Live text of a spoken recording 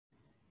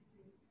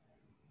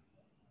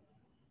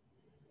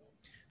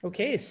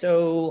Okay,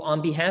 so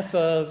on behalf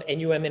of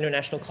NUM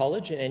International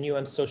College and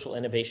NUM Social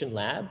Innovation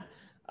Lab,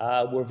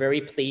 we're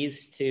very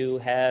pleased to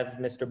have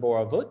Mr.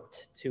 Bora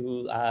Vuth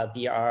to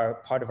be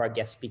part of our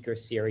guest speaker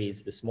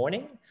series this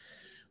morning.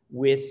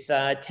 With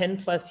 10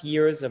 plus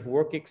years of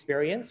work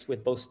experience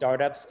with both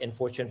startups and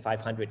Fortune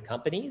 500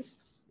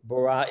 companies,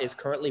 Bora is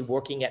currently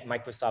working at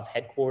Microsoft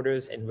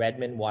headquarters in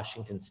Redmond,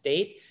 Washington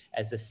State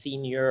as a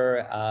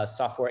senior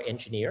software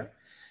engineer.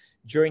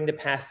 During the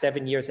past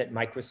 7 years at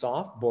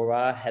Microsoft,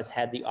 Bora has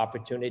had the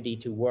opportunity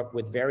to work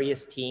with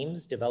various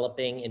teams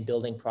developing and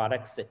building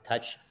products that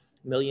touch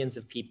millions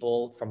of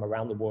people from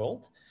around the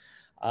world.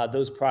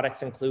 Those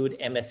products include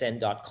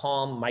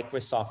MSN.com,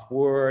 Microsoft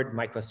Word,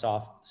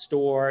 Microsoft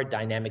Store,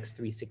 Dynamics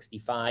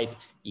 365,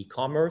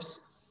 e-commerce.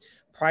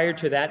 Prior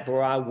to that,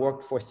 Bora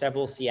worked for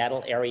several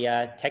Seattle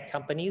area tech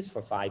companies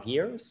for 5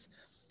 years.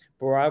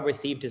 Bora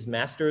received his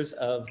Master's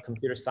of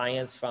Computer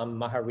Science from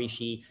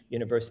Maharishi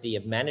University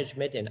of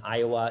Management in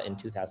Iowa in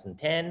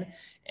 2010,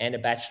 and a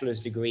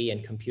bachelor's degree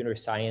in Computer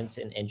Science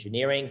and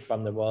Engineering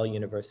from the Royal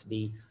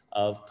University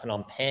of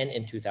Phnom Penh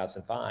in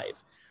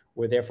 2005.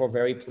 We're therefore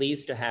very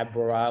pleased to have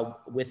Bora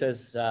with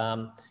us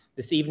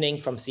this evening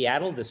from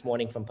Seattle, this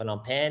morning from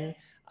Phnom Penh,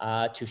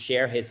 to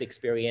share his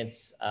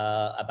experience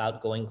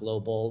about going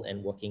global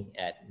and working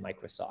at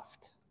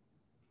Microsoft.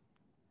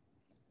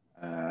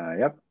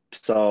 Yep.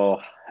 So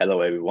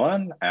hello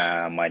everyone.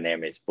 My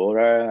name is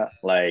Bora.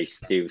 Like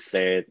Steve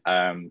said,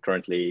 I'm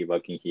currently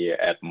working here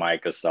at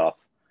Microsoft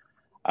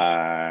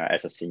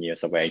as a senior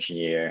software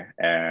engineer,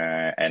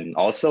 and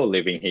also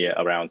living here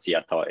around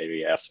Seattle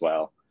area as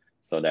well.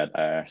 So that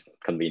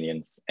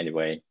convenience.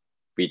 Anyway,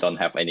 we don't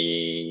have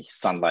any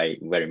sunlight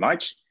very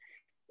much.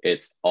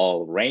 It's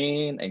all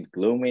rain and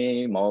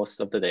gloomy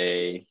most of the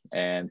day,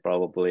 and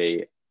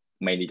probably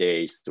many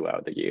days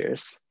throughout the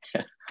years.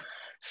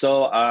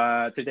 So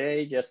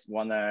today, just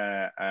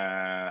wanna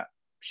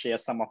share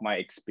some of my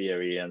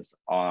experience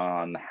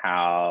on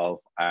how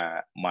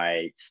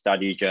my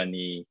study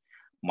journey,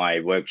 my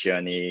work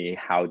journey,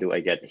 how do I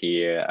get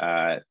here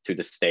to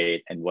the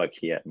state and work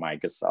here at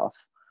Microsoft.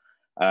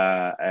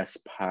 As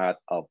part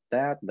of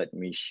that, let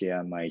me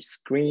share my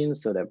screen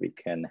so that we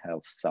can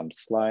have some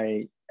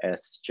slide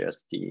as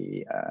just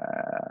the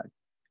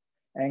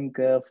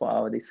anchor for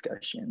our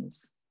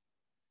discussions.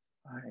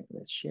 All right,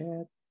 let's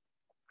share.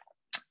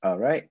 All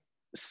right,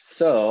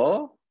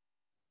 so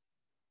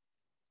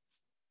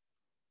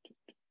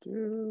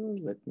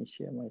let me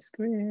share my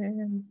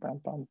screen. Bam,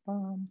 bam,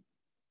 bam.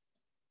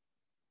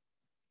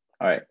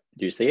 All right,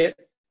 do you see it?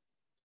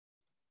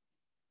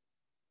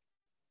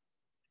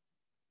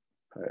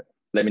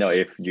 Let me know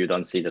if you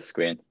don't see the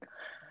screen.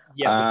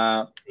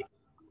 Yeah.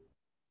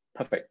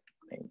 Perfect,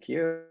 thank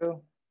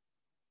you.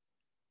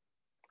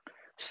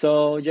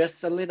 So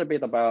just a little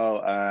bit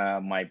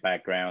about my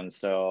background.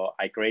 So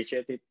I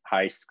graduated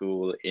high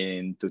school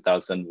in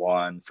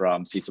 2001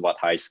 from Siswat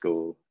High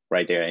School,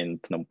 right there in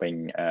Phnom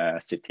Penh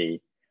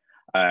city.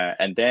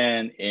 And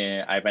then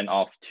I went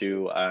off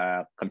to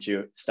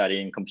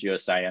studying computer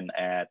science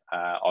at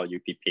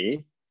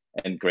UPP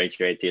and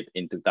graduated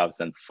in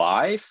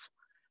 2005.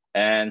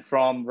 And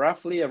from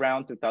roughly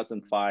around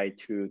 2005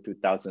 to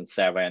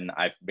 2007,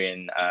 I've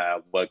been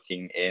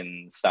working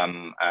in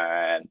some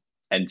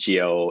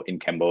NGO in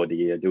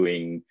Cambodia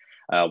doing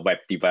web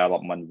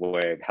development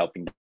work,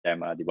 helping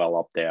them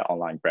develop their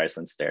online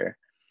presence there.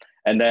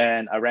 And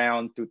then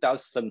around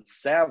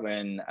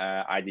 2007,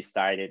 I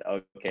decided,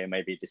 okay,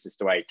 maybe this is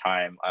the right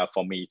time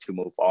for me to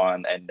move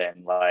on and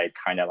then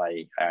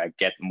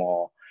get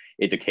more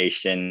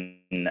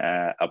education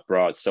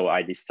abroad. So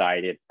I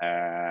decided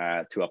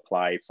to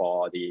apply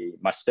for the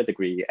master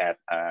degree at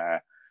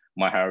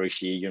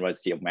Maharishi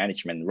University of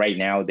Management. Right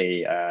now,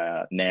 they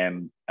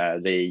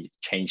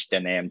changed the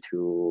name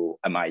to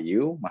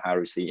MIU,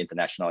 Maharishi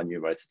International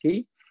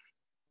University.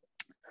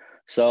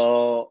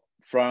 So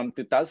from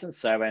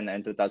 2007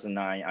 and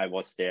 2009, I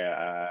was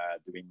there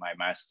doing my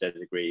master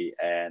degree.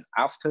 And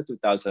after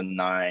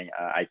 2009,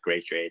 I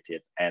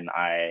graduated and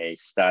I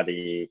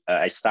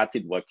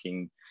started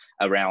working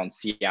around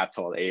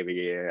Seattle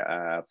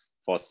area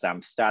for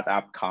some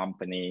startup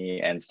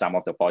company and some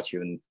of the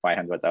Fortune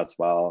 500 as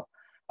well.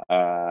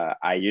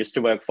 I used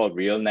to work for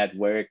Real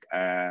Network.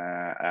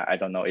 I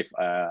don't know if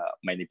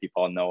many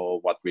people know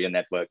what Real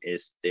Network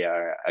is. They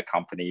are a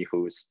company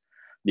who's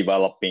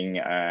developing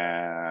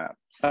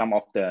some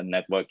of the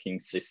networking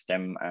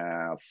system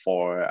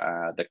for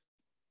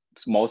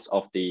most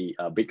of the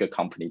bigger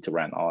company to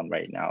run on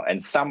right now.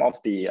 And some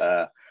of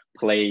the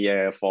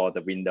player for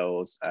the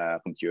Windows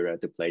computer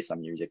to play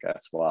some music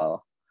as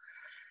well.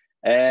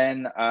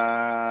 And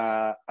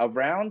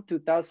around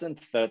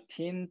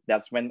 2013,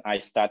 that's when I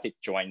started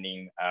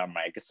joining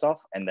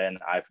Microsoft, and then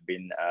I've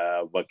been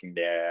working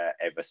there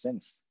ever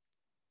since.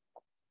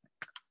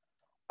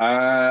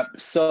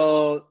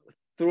 So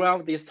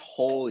throughout this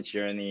whole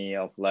journey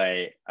of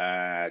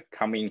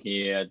coming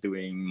here,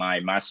 doing my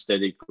master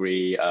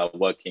degree,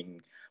 working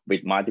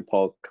with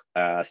multiple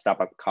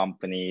startup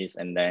companies.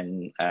 And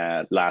then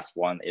last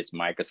one is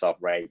Microsoft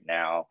right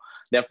now.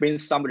 There have been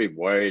some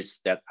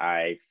rewards that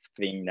I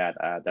think that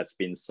that's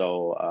been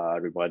so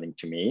rewarding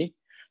to me.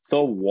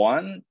 So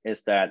one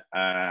is that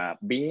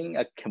being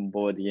a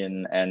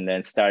Cambodian and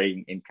then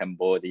studying in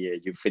Cambodia,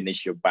 you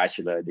finish your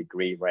bachelor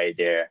degree right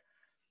there.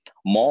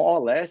 More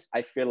or less,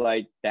 I feel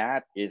like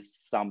that is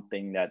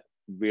something that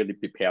really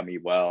prepared me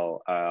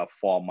well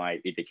for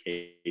my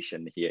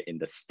education here in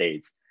the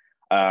States.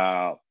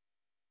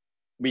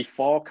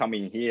 Before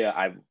coming here,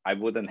 I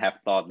wouldn't have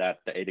thought that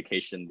the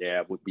education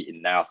there would be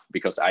enough,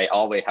 because I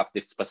always have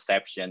this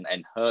perception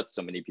and heard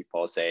so many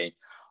people saying,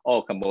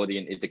 oh,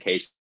 Cambodian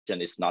education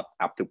is not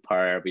up to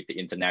par with the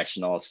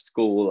international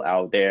school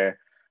out there.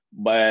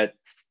 But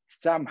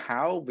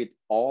somehow, with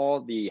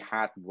all the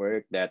hard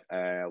work that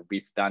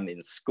we've done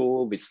in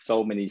school, with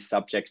so many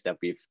subjects that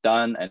we've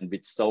done, and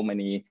with so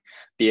many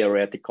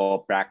theoretical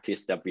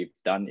practice that we've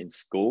done in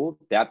school,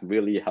 that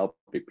really helped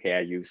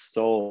prepare you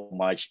so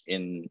much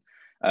in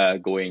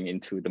going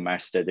into the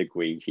master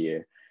degree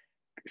here.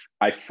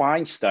 I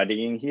find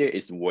studying here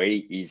is way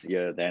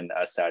easier than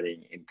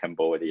studying in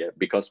Cambodia,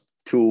 because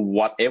to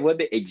whatever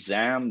the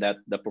exam that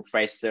the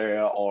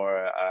professor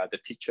or the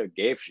teacher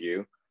gave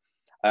you,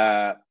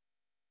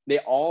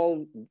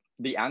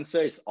 the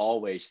answer is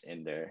always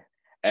in there.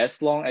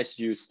 As long as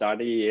you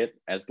study it,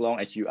 as long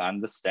as you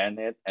understand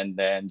it, and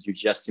then you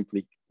just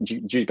simply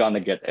you're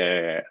gonna get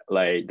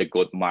like the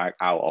good mark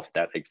out of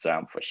that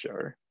exam for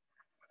sure.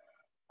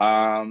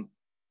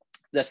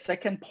 The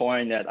second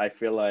point that I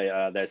feel like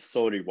that's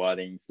so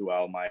rewarding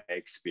throughout my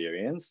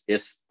experience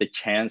is the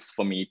chance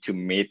for me to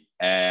meet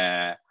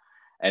and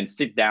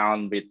sit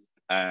down with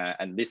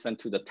and listen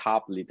to the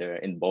top leader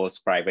in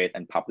both private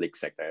and public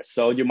sector.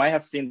 So you might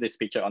have seen this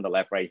picture on the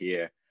left right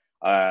here.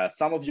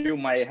 Some of you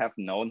might have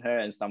known her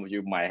and some of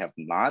you might have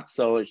not.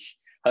 So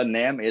her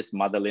name is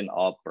Madeleine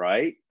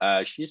Albright.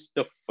 She's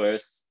the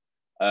first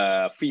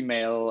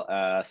female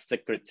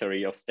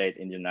Secretary of State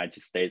in the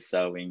United States,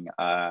 serving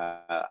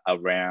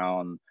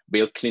around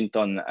Bill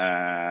Clinton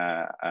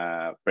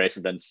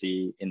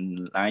presidency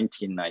in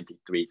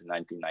 1993 to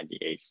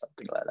 1998,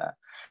 something like that.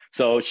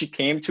 So she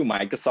came to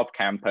Microsoft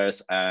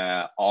campus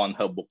on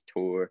her book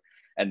tour.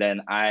 And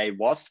then I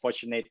was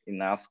fortunate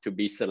enough to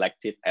be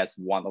selected as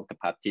one of the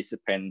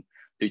participants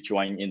to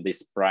join in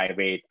this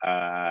private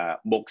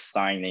book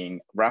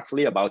signing.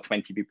 Roughly about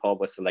 20 people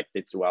were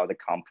selected throughout the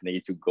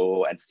company to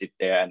go and sit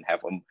there and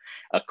have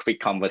a quick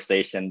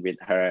conversation with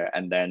her.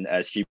 And then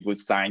she would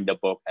sign the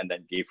book and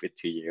then give it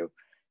to you.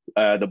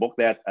 The book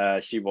that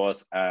she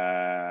was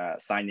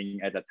signing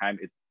at the time,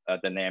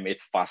 the name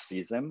is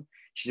Fascism.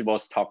 She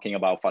was talking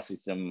about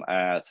fascism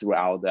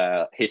throughout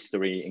the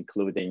history,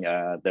 including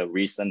the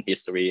recent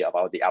history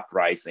about the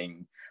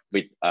uprising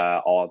with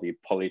all the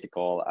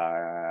political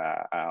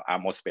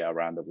atmosphere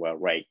around the world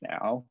right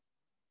now.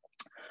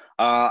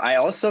 I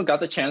also got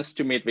the chance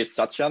to meet with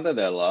Satya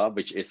Nadella,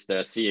 which is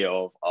the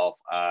CEO of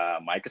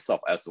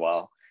Microsoft as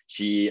well.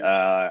 He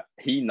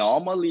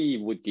normally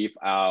would give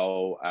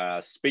out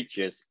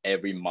speeches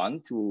every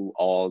month to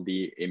all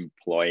the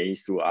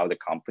employees throughout the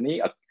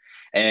company.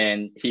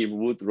 And he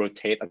would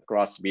rotate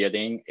across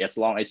building. As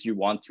long as you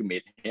want to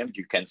meet him,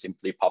 you can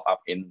simply pop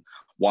up in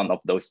one of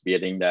those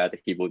buildings that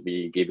he would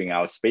be giving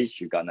out speech.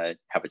 You're gonna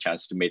have a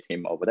chance to meet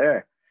him over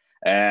there.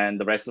 And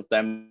the rest of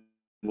them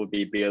would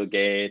be Bill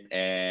Gates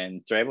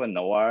and Trevor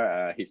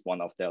Noah. He's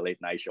one of the late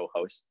night show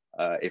hosts,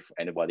 if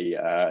anybody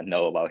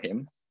know about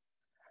him.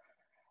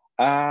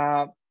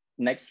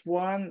 Next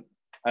one.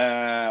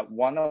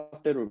 One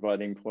of the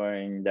rewarding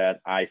points that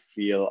I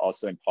feel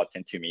also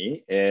important to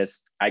me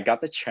is I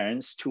got the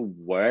chance to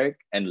work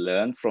and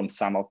learn from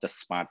some of the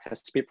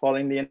smartest people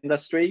in the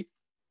industry.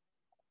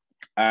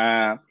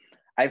 I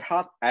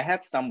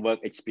had some work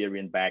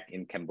experience back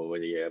in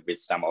Cambodia with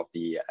some of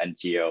the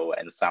NGO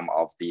and some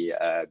of the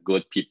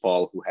good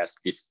people who has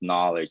this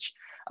knowledge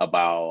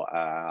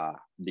about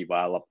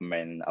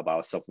development,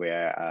 about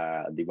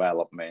software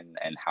development,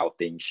 and how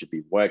things should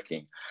be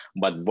working.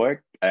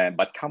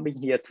 But coming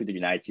here to the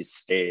United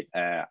States,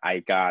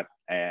 I got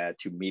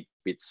to meet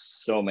with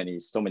so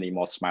many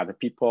more smarter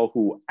people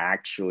who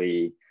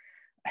actually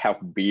have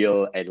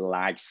built a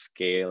large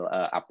scale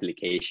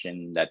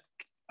application that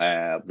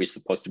we're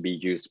supposed to be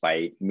used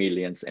by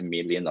millions and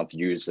millions of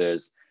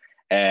users.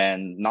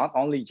 And not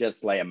only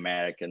just like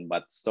American,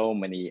 but so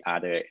many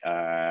other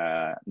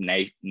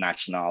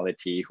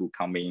nationality who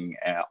coming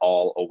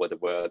all over the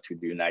world to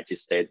the United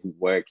States, who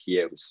work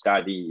here, who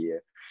study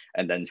here,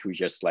 and then who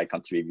just like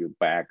contribute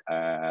back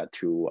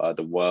to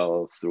the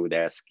world through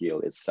their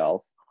skill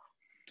itself.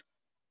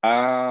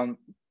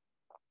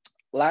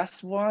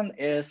 Last one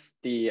is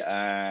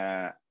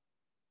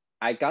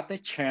I got the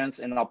chance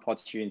and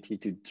opportunity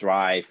to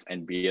drive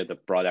and build the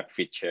product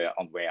feature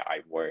on where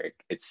I work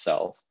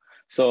itself.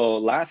 So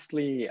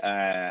lastly,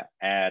 at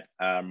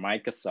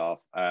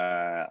Microsoft,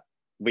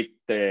 with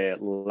the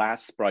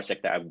last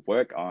project that I've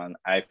worked on,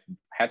 I've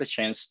had a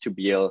chance to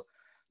build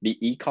the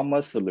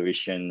e-commerce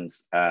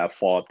solutions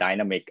for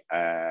dynamic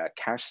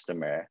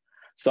customer.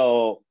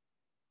 So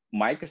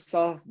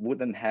Microsoft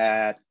wouldn't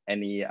have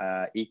any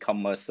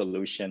e-commerce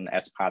solution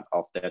as part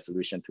of their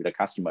solution to the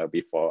customer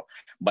before.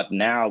 But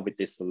now with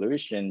this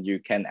solution, you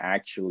can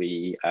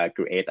actually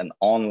create an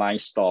online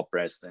store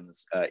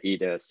presence,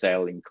 either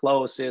selling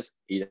clothes,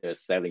 either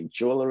selling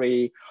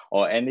jewelry,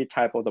 or any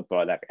type of the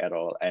product at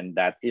all. And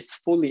that is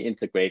fully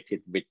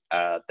integrated with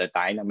the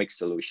dynamic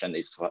solution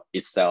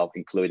itself,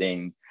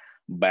 including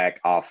back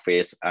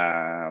office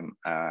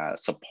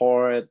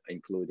support,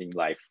 including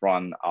like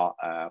front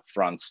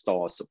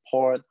store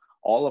support.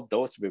 All of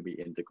those will be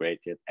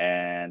integrated,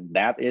 and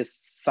that is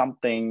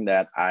something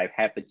that I've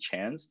had the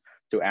chance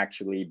to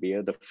actually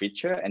build the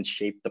feature and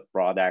shape the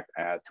product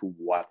to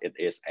what it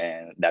is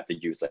and that the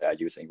user are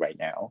using right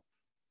now.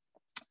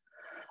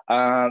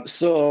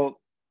 So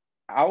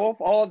out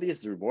of all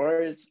these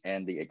rewards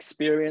and the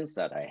experience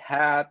that I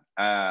had,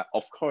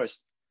 of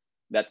course,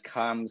 that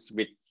comes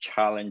with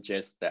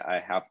challenges that I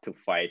have to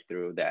fight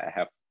through, that I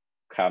have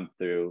come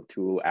through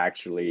to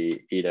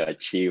actually either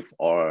achieve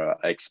or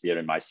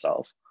experience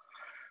myself.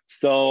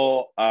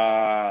 So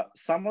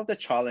some of the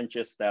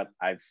challenges that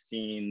I've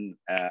seen,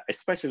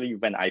 especially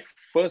when I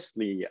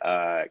firstly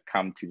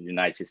come to the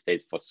United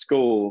States for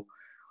school,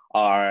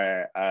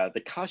 are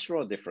the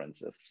cultural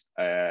differences.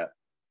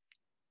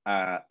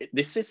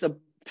 This is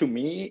to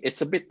me,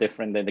 it's a bit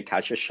different than the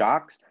culture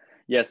shocks.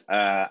 Yes,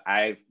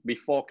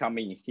 before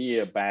coming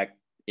here back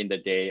in the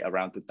day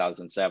around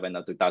 2007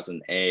 or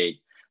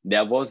 2008,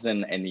 there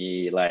wasn't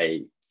any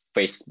like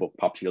Facebook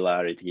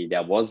popularity.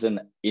 There wasn't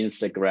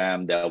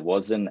Instagram. There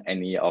wasn't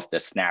any of the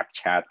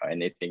Snapchat or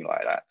anything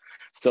like that.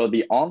 So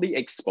the only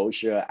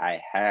exposure I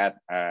had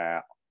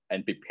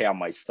and prepare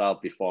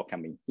myself before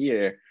coming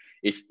here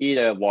is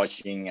either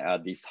watching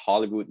this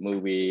Hollywood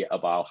movie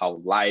about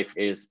how life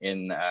is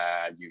in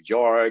New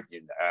York,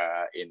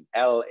 in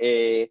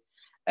LA,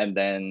 and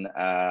then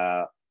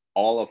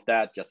all of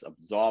that, just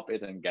absorb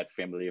it and get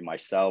familiar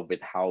myself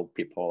with how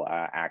people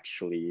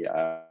actually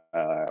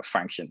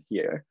function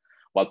here.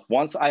 But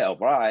once I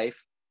arrive,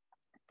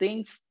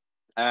 things,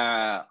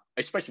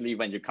 especially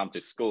when you come to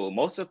school,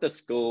 most of the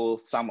school,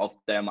 some of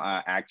them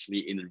are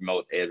actually in a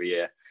remote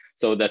area.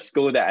 So the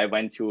school that I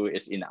went to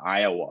is in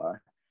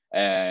Iowa,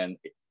 and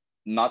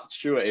not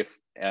sure if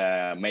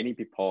many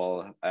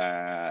people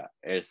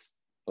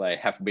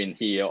have been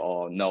here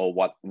or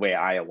know where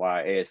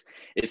Iowa is.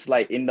 It's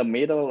like in the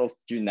middle of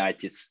the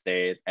United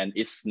States, and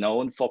it's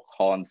known for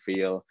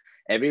cornfield.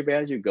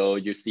 Everywhere you go,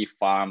 you see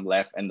farm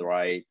left and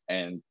right,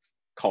 and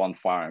corn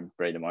farm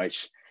pretty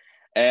much.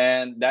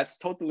 And that's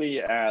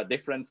totally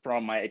different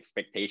from my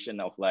expectation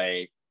of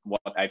like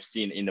what I've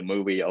seen in the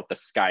movie of the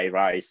sky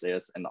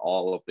rises and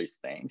all of these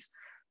things.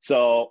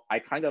 So I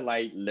kind of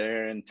like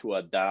learn to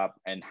adapt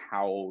and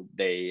how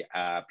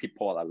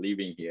people are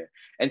living here.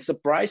 And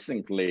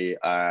surprisingly,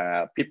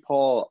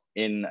 people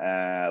in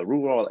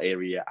rural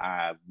area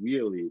are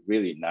really,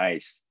 really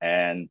nice.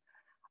 And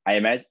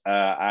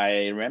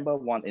I remember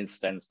one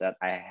instance that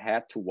I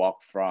had to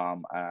walk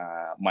from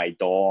my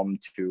dorm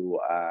to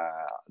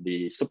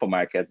the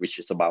supermarket, which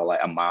is about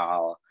like a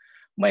mile,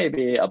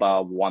 maybe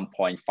about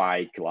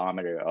 1.5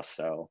 kilometers or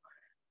so.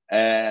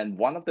 And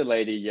one of the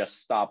lady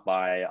just stopped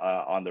by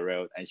on the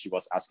road, and she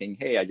was asking,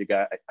 "Hey, are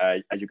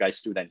you guys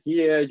student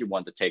here? You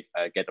want to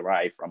get a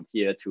ride from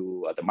here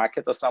to the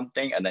market or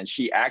something?" And then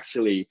she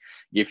actually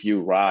gives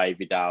you ride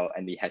without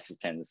any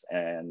hesitance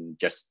and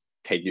just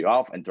take you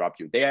off and drop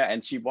you there.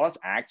 And she was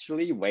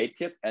actually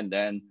waited and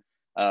then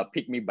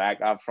pick me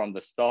back up from the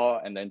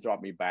store and then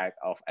drop me back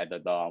off at the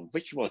dorm,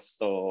 which was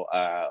so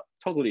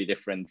totally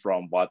different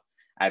from what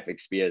I've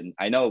experienced.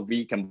 I know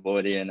we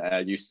Cambodian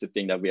used to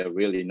think that we are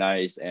really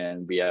nice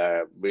and we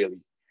are really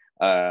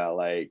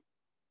like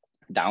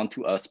down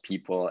to us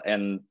people.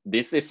 And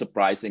this is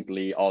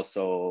surprisingly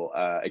also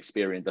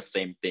experience the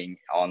same thing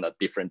on a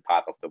different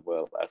part of the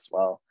world as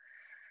well.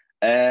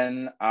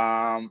 And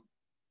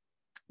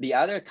the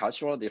other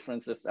cultural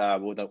differences I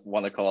would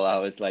want to call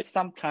out is like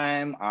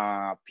sometimes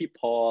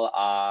people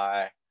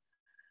are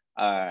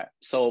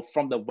so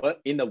from the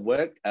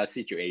work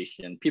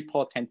situation,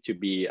 people tend to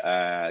be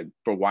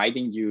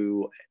providing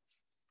you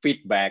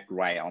feedback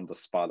right on the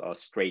spot or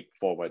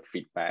straightforward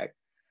feedback.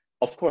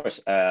 Of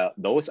course,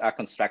 those are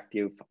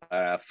constructive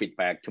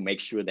feedback to make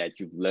sure that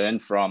you learn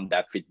from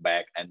that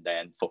feedback and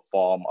then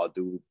perform or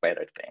do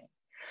better things.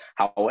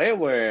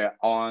 However,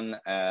 on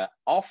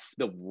off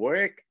the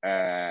work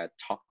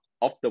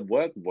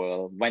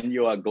world, when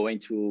you are going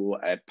to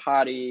a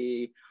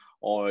party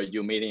or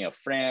you're meeting a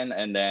friend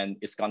and then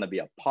it's gonna be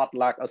a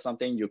potluck or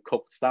something, you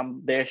cook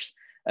some dish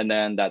and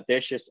then that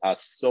dishes are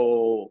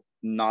so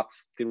not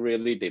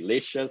really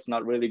delicious,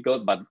 not really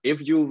good. But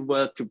if you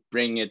were to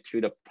bring it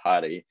to the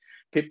party,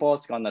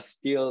 people's gonna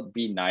still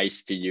be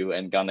nice to you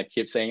and gonna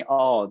keep saying,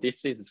 "Oh,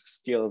 this is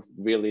still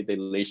really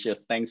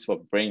delicious. Thanks for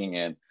bringing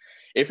it."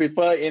 If we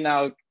put in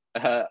our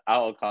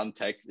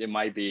context, it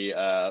might be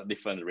a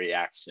different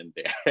reaction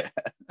there.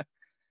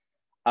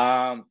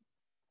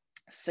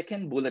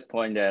 Second bullet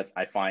point that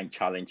I find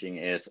challenging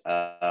is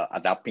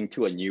adapting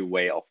to a new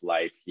way of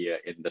life here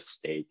in the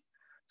state.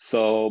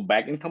 So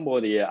back in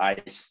Cambodia, I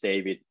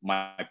stayed with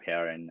my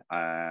parents,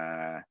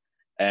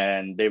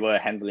 and they were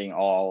handling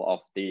all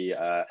of the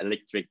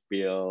electric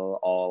bill,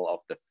 all of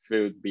the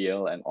food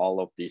bill, and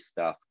all of this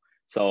stuff.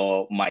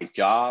 So my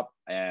job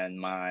and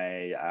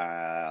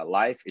my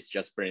life is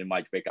just pretty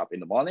much wake up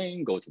in the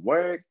morning, go to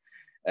work,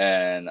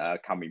 and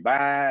coming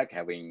back,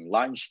 having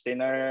lunch,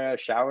 dinner,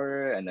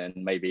 shower, and then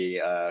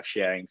maybe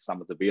sharing some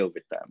of the bill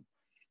with them.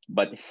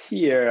 But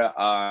here,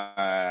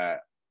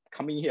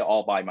 coming here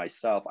all by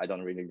myself, I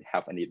don't really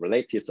have any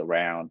relatives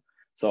around.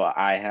 So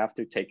I have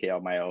to take care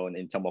of my own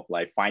in terms of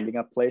like finding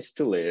a place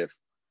to live,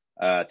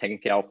 taking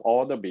care of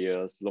all the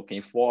bills,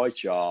 looking for a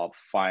job,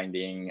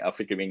 figuring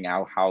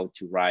out how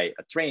to ride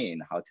a train,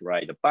 how to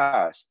ride a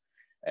bus,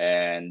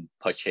 and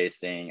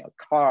purchasing a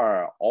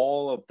car.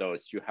 All of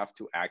those you have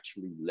to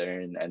actually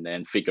learn and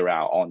then figure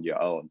out on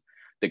your own.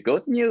 The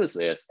good news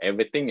is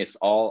everything is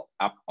all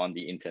up on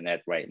the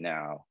internet right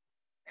now.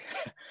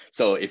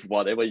 So if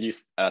whatever you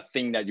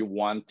think that you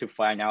want to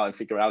find out and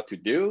figure out to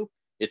do,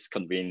 it's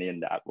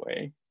convenient that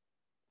way.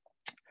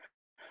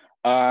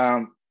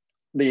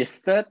 The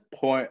third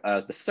point,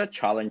 the third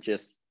challenge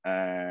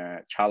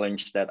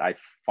that I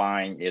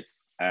find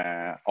it's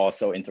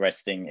also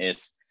interesting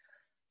is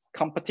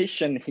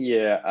competition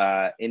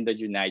here in the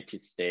United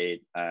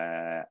States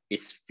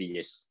is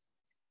fierce.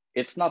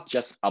 It's not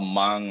just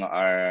among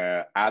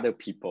other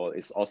people,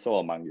 it's also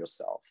among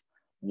yourself.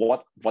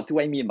 What do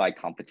I mean by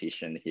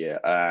competition here?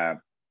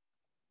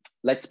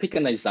 Let's pick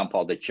an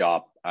example of the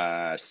job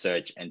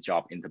search and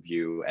job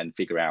interview and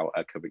figure out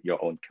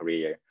your own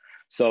career.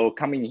 So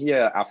coming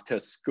here after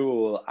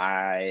school,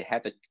 I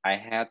had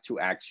to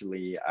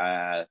actually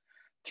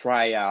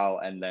try out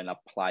and then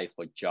apply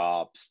for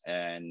jobs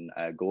and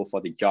go for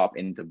the job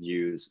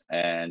interviews.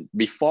 And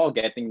before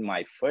getting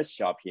my first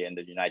job here in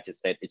the United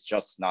States, it's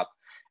just not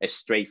a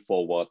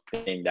straightforward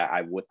thing that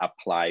I would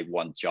apply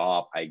one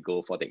job, I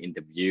go for the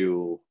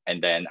interview,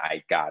 and then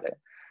I got it.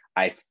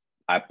 I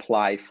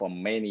applied for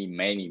many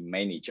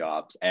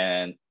jobs,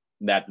 and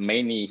that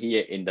many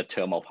here in the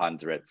term of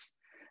hundreds,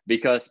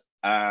 because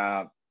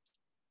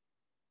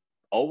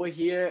over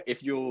here,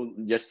 if you're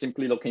just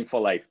simply looking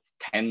for like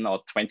 10 or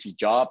 20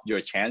 jobs,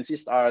 your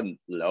chances are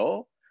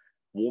low.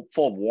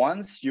 For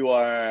once you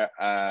are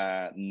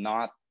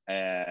not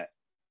a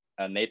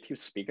native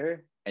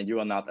speaker and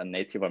you are not a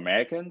Native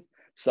American,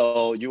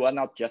 so you are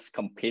not just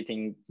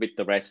competing with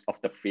the rest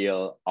of the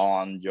field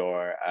on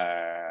your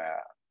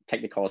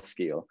technical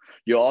skill.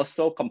 You're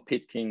also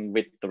competing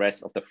with the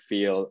rest of the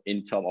field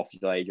in terms of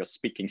like your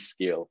speaking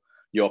skill,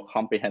 your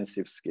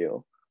comprehensive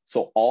skill.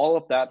 So all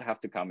of that have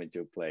to come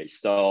into play.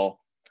 So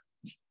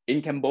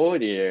in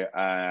Cambodia,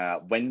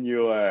 when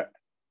you're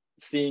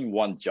seeing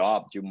one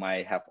job, you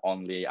might have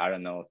only, I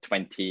don't know,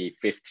 20,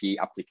 50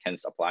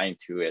 applicants applying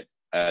to it,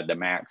 the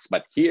max.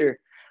 But here,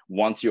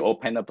 once you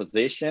open a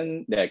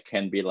position, there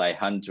can be like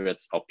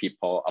hundreds of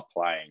people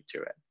applying to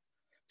it.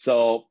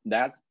 So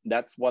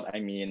that's what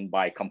I mean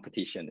by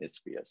competition is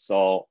fierce.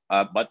 So,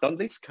 but don't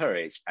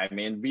discourage. I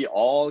mean, we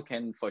all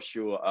can for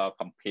sure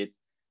compete,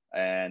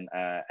 and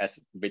as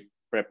with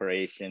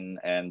preparation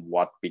and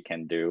what we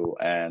can do,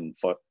 and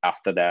for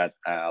after that,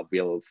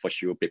 we'll for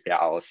sure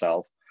prepare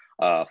ourselves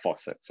for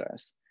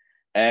success.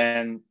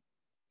 And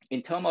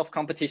in terms of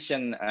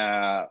competition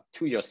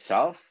to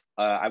yourself,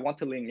 I want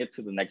to link it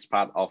to the next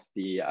part of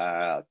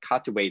the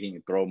cultivating a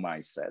growth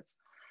mindset.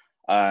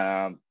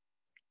 I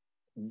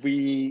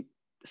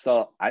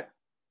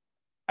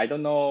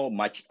don't know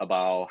much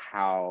about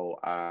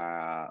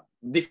how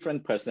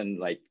different person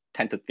like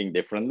tend to think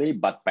differently,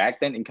 but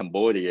back then in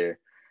Cambodia,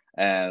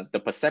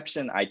 the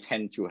perception I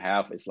tend to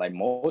have is like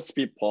most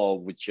people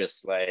would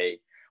just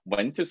like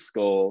went to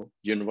school,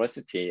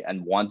 university,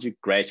 and once you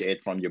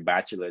graduate from your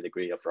bachelor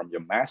degree or from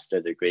your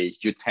master degree,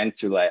 you tend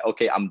to like,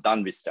 okay, I'm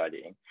done with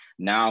studying.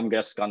 Now I'm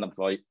just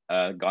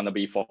gonna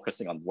be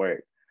focusing on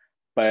work.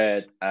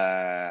 But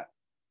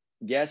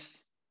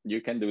yes,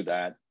 you can do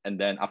that, and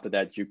then after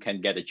that you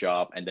can get a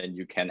job, and then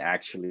you can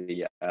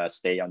actually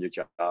stay on your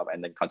job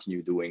and then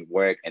continue doing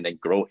work and then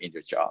grow in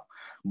your job.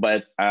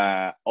 But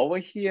over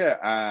here,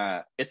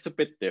 it's a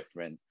bit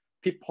different.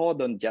 People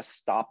don't just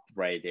stop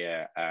right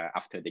there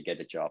after they get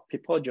a job.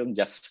 People don't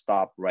just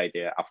stop right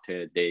there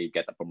after they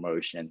get a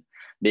promotion.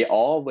 They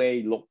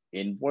always look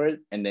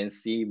inward and then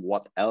see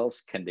what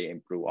else can they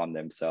improve on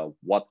themselves,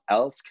 what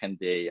else can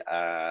they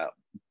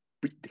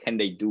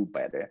do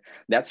better.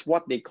 That's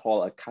what they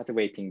call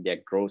cultivating their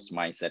growth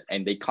mindset,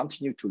 and they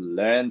continue to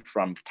learn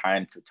from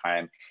time to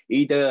time,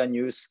 either a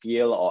new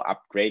skill or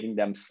upgrading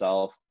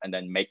themselves and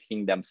then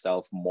making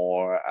themselves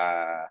more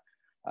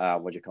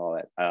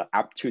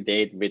up to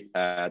date with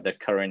the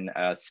current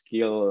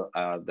skill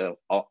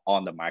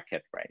on the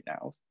market right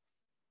now.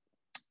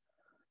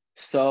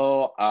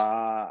 So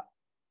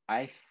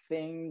I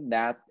think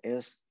that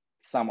is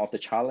some of the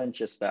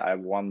challenges that I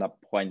want to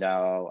point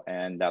out,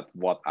 and that's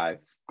what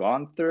I've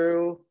gone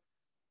through.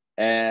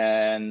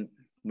 And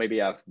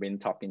maybe I've been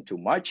talking too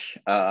much.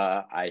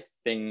 I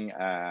think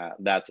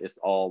that is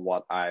all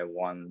what I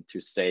want to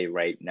say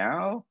right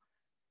now.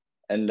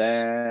 And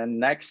then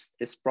next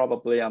is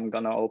probably I'm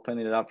gonna open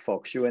it up for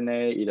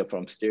Q&A, either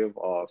from Steve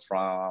or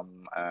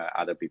from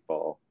other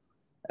people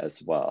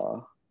as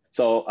well.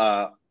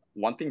 So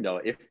one thing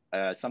though, if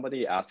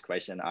somebody asks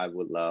question, I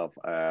would love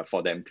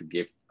for them to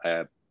give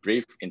a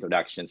brief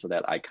introduction so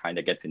that I kind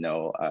of get to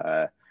know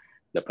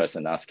the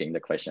person asking the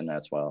question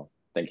as well.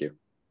 Thank you.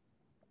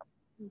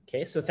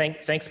 Okay, so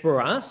thanks,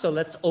 Bora. So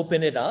let's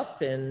open it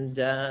up and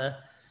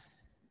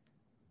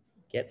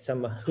get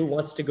some, who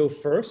wants to go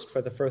first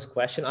for the first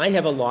question? I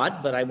have a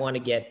lot, but I want to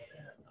get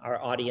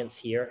our audience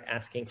here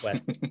asking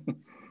questions.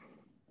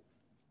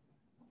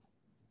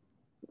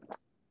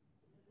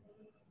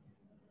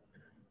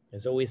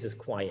 As always, is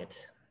quiet.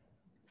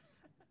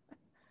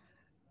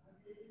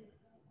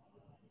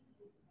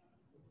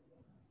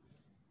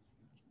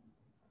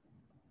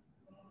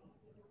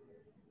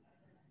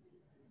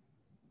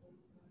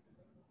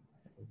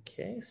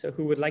 Okay, so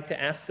who would like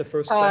to ask the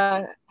first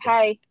question?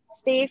 Hi,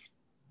 Steve.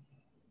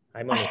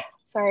 Hi, Moni.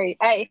 Sorry,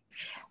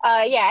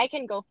 yeah, I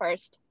can go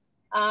first.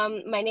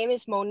 My name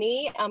is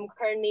Moni. I'm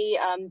currently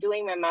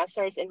doing my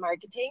master's in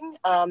marketing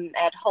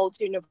at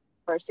Holt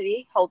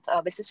University, Holt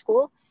Business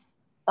School.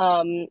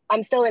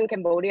 I'm still in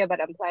Cambodia,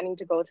 but I'm planning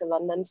to go to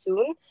London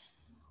soon.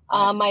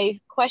 Nice. My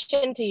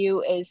question to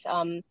you is,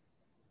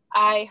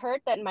 I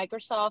heard that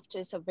Microsoft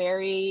is a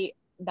very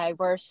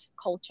diverse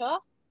culture.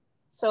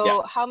 So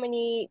yeah. How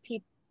many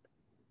people?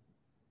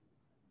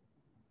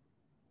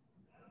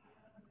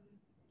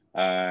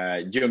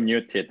 You're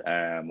muted,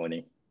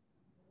 Moni.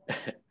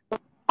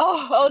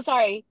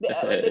 Sorry.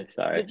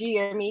 Sorry. Did you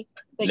hear me?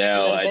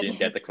 No, I didn't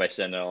get the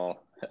question at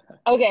all.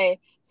 Okay,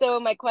 so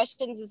my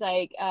questions is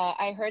like,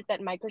 I heard that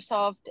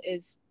Microsoft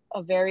is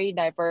a very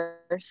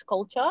diverse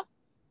culture.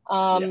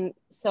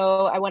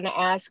 So I want to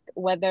ask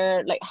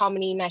whether, like, how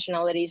many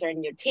nationalities are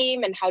in your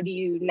team and how do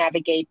you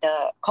navigate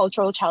the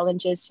cultural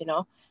challenges, you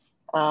know,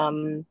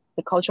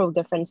 the cultural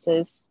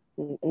differences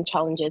and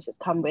challenges that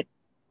come with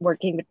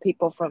working with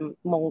people from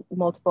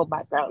multiple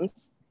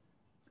backgrounds.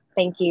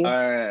 Thank you.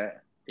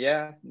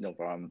 Yeah, no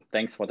problem.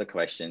 Thanks for the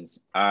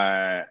questions.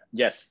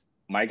 Yes,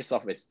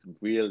 Microsoft is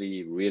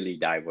really, really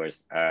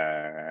diverse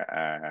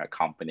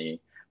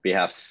company. We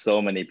have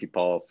so many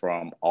people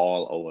from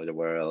all over the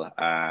world.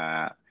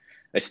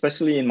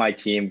 Especially in my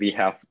team, we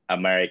have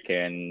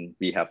American,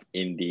 we have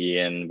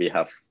Indian, we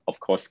have, of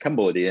course,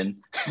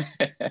 Cambodian.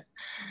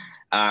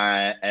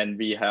 And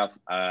we have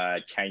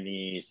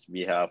Chinese,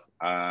 we have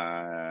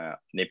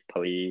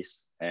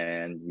Nepalese,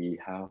 and we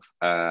have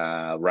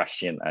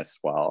Russian as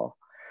well.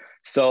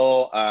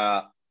 So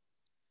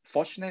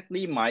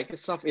fortunately,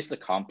 Microsoft is a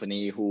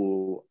company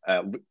who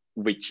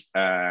which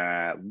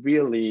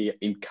really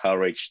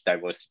encourage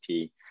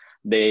diversity.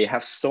 They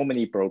have so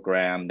many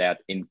programs that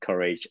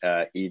encourage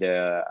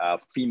either a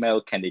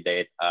female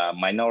candidate, a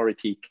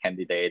minority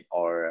candidate,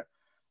 or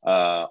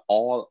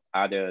all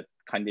other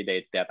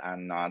candidates that are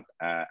not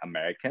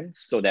American,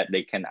 so that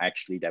they can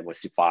actually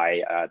diversify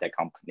their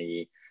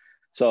company.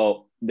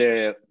 So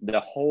the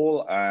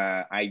whole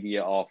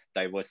idea of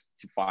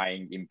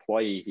diversifying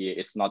employee here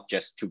is not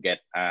just to get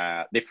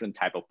different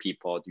type of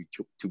people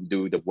to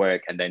do the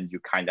work, and then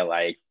you kind of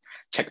like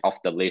check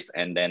off the list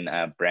and then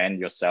brand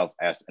yourself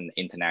as an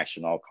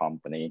international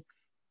company.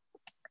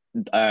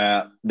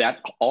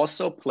 That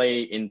also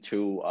play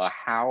into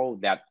how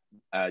that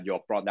your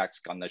product's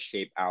gonna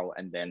shape out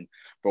and then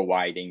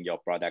providing your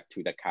product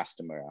to the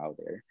customer out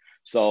there.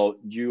 So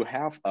you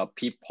have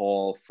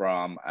people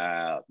from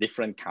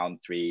different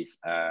countries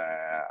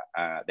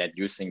that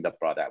using the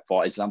product.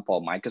 For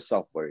example,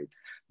 Microsoft Word.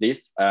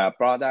 This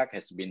product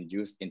has been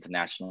used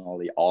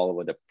internationally all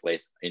over the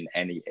place in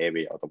any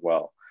area of the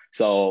world.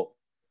 So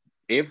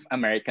if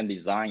American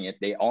design it,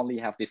 they only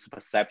have this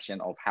perception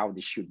of how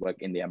this should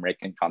work in the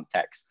American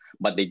context,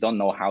 but they don't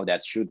know how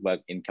that should work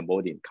in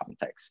Cambodian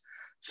context.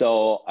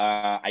 So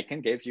I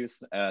can give you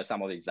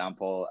some of the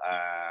example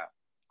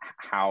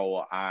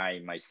how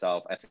I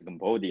myself as a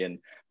Cambodian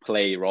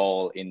play a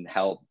role in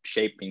help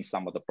shaping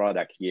some of the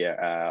product here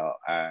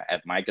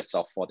at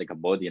Microsoft for the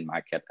Cambodian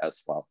market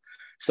as well.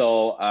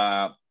 So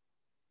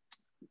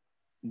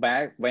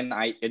back when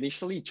I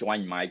initially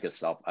joined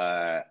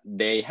Microsoft,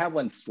 they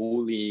haven't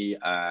fully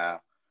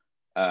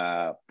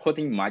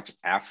putting much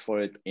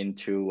effort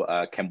into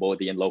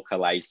Cambodian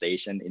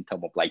localization in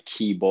terms of like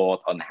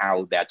keyboard on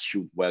how that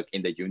should work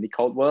in the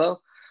Unicode world.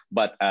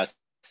 But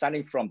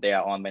starting from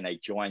there on, when I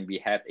joined, we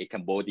had a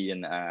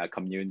Cambodian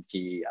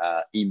community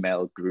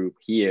email group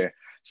here,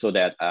 so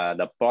that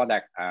the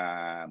product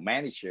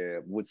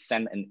manager would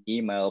send an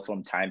email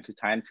from time to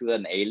time to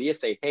an alias,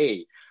 say,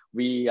 hey,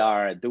 we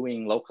are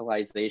doing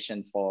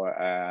localization for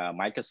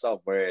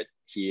Microsoft Word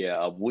here.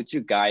 Would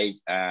you guys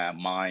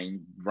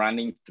mind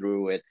running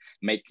through it,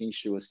 making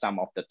sure some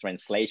of the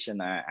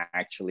translation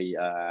actually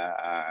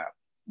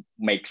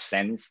makes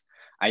sense?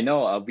 I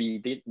know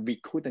we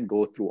couldn't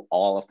go through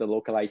all of the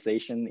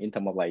localization in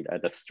terms of like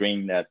the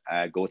string that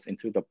goes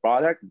into the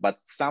product, but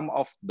some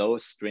of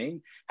those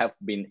string have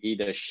been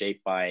either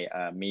shaped by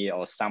me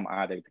or some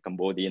other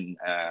Cambodian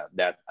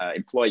that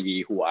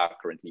employee who are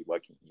currently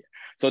working here.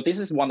 So this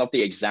is one of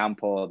the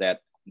example that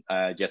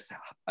just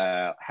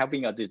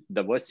having a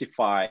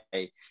diversified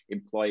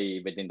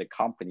employee within the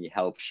company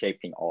helps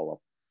shaping all of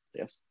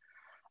this.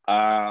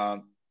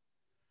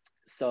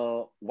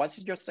 So what's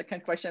your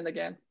second question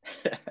again?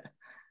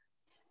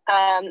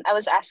 I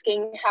was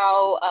asking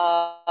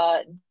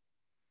how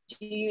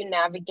do you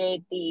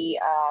navigate the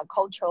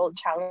cultural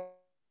challenge?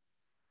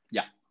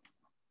 Yeah.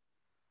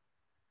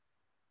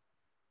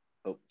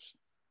 Oops.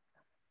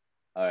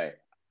 All right.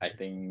 I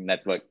think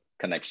network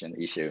connection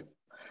issue.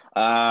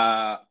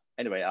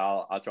 Anyway,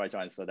 I'll try to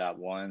answer that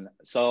one.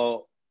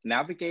 So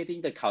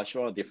navigating the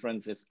cultural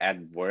differences at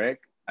work,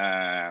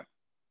 to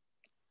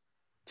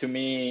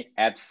me,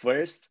 at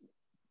first,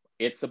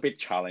 it's a bit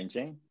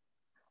challenging.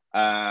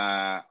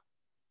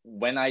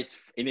 When I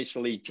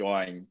initially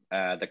joined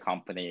the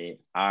company,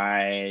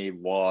 I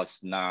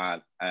was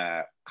not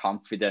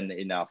confident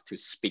enough to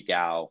speak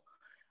out.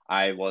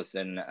 I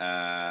wasn't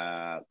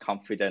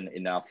confident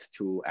enough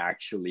to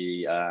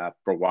actually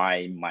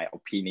provide my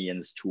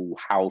opinions to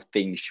how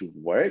things should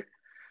work.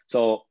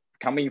 So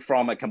coming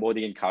from a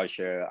Cambodian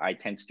culture, I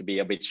tend to be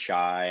a bit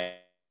shy.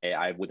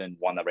 I wouldn't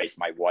want to raise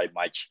my voice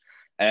much.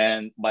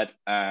 But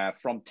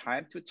from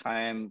time to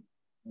time,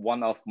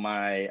 one of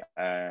my,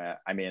 I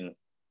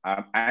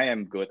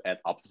am good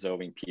at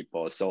observing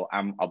people. So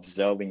I'm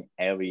observing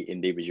every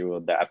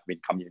individual that I've been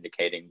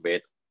communicating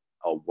with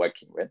or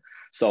working with.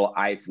 So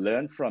I've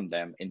learned from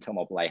them in terms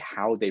of like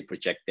how they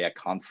project their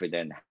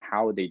confidence,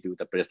 how they do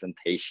the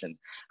presentation,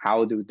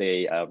 how do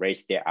they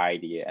raise their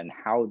idea, and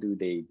how do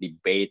they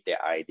debate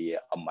their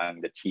idea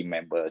among the team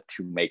member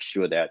to make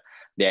sure that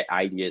their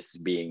ideas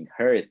being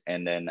heard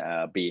and then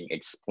being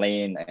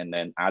explained, and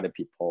then other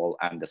people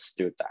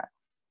understood that.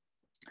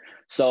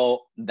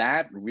 So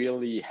that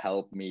really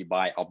helped me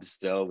by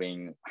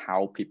observing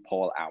how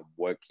people are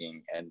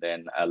working, and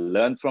then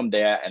learn from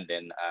there, and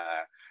then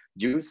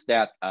use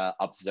that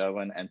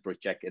observance and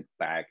project it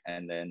back,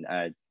 and then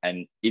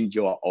and in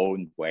your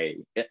own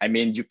way. I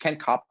mean, you can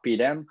copy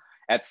them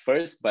at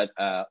first, but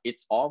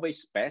it's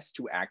always best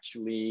to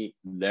actually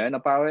learn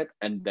about it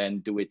and then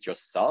do it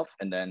yourself,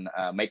 and then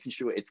making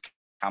sure it's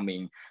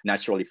coming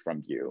naturally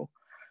from you.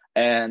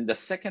 And the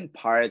second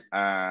part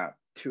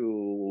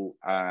to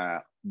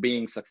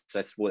being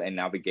successful and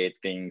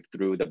navigating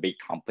through the big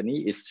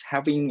company is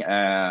having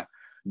a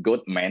good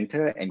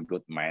mentor and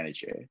good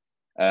manager.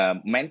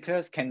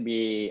 Mentors can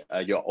be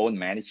your own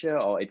manager,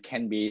 or it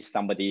can be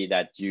somebody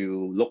that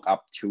you look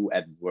up to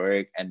at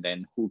work, and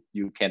then who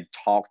you can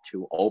talk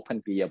to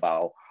openly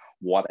about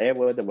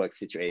whatever the work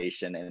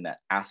situation, and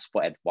ask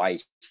for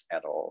advice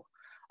at all.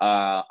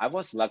 I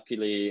was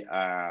luckily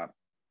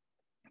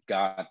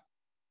got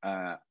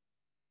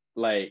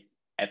like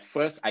at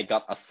first I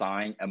got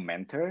assigned a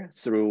mentor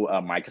through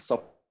a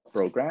Microsoft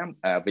program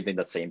within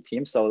the same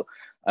team. So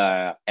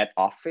at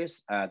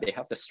office, they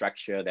have the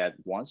structure that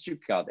once you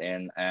got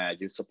in,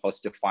 you're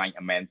supposed to find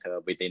a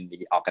mentor within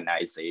the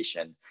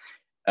organization.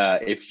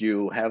 If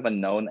you haven't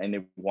known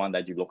anyone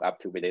that you look up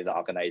to within the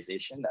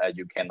organization,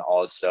 you can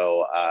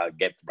also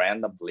get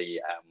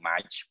randomly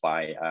matched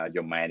by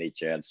your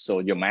manager. So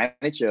your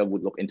manager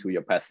would look into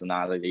your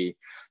personality,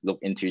 look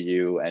into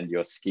you and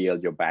your skill,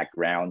 your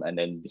background, and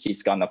then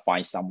he's gonna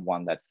find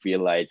someone that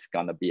feel like it's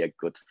gonna be a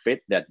good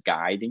fit, that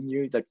guiding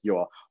you like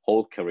your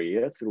whole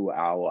career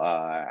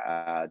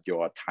throughout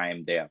your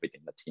time there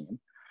within the team.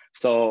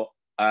 So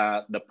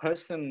the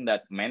person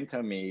that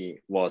mentored me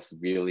was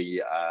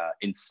really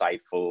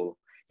insightful.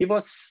 He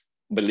was,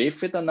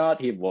 believe it or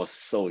not, he was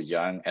so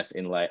young, as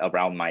in like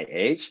around my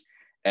age,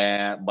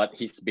 but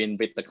he's been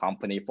with the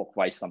company for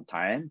quite some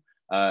time.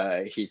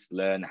 He's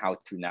learned how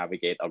to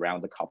navigate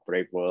around the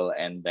corporate world,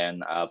 and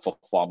then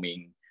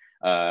performing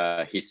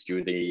his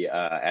duty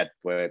at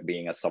work,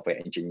 being a software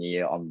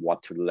engineer, on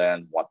what to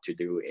learn, what to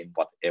do in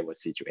whatever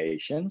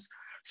situations.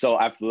 So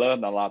I've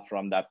learned a lot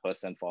from that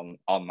person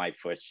on my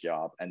first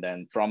job. And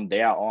then from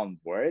there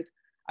onward,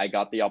 I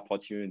got the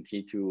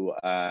opportunity to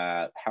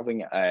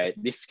having a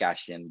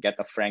discussion, get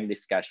a frank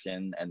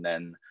discussion, and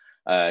then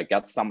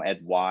got some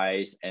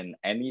advice. In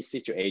any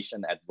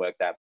situation at work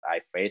that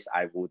I face,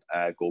 I would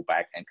go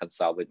back and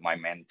consult with my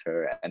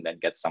mentor and then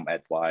get some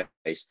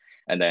advice.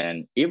 And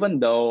then even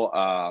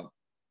though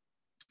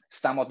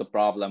some of the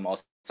problem or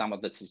some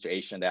of the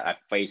situation that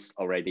I've faced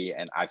already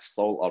and I've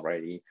solved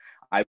already,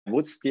 I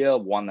would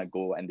still want to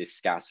go and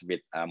discuss with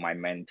my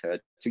mentor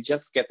to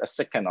just get a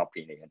second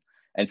opinion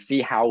and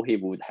see how he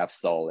would have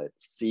solved it,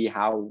 see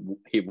how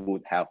he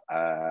would have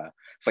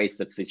faced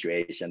the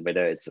situation,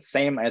 whether it's the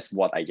same as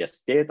what I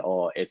just did,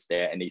 or is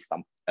there any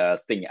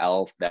something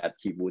else that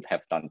he would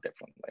have done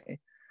differently.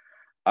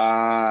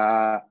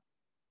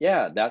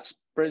 Yeah, that's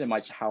pretty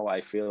much how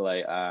I feel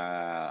like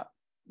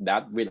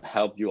that will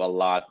help you a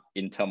lot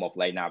in terms of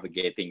like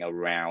navigating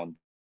around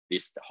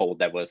this whole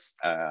diverse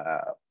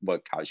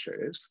work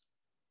cultures.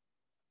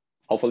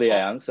 Hopefully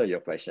I answered your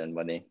question,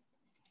 Moni.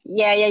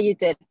 Yeah, you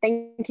did.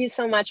 Thank you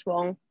so much,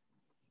 Wong.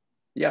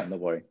 Yeah, no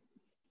worry.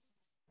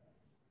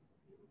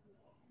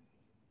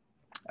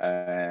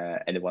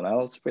 Anyone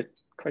else with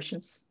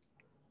questions?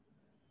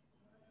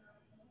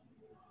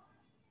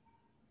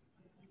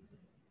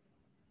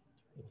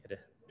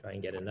 Try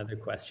and get another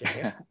question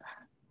here.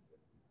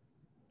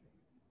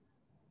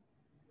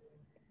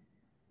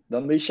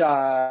 Don't be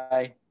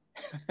shy.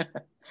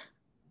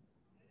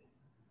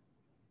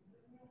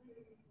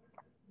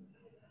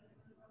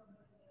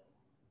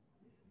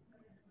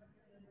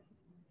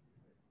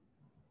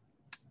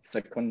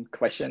 Second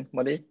question,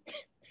 Moni.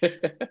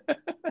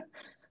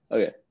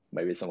 Okay,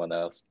 maybe someone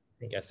else. I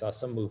think I saw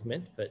some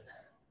movement, but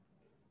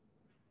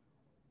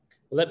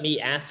let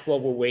me ask while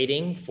we're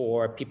waiting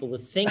for people to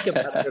think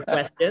about their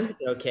questions.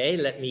 Okay,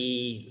 let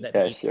me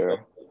Sure.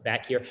 go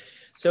back here.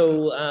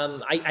 So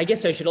I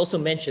guess I should also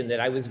mention that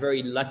I was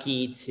very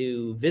lucky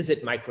to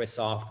visit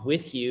Microsoft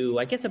with you,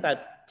 I guess about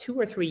 2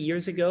 or 3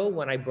 years ago,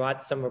 when I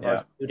brought some of our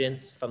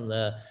students from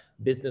the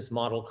business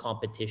model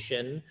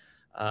competition,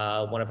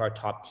 one of our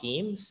top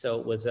teams. So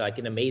it was like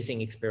an amazing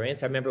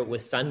experience. I remember it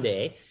was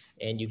Sunday,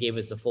 and you gave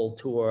us a full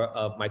tour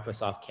of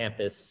Microsoft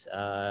campus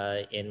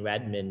in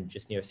Redmond,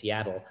 just near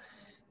Seattle.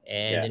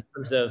 And in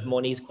terms of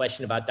Moni's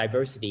question about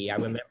diversity, I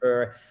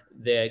remember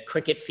the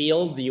cricket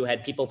field. You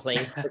had people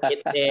playing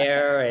cricket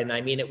there, and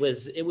I mean, it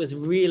was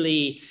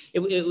really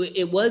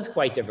it was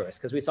quite diverse,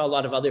 because we saw a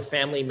lot of other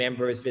family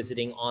members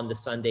visiting on the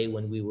Sunday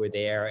when we were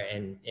there,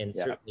 and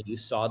certainly you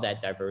saw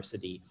that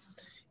diversity.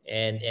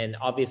 And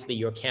obviously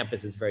your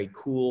campus is very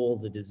cool.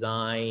 The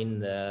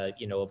design,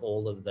 you know, of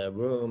all of the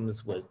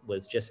rooms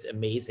was just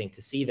amazing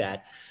to see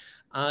that.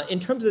 In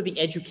terms of the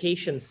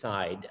education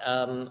side,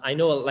 I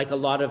know like a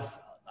lot of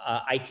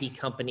IT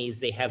companies,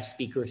 they have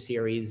speaker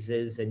series,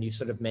 and you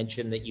sort of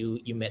mentioned that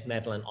you met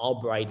Madeleine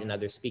Albright and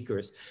other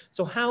speakers.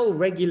 So how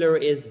regular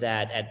is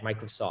that at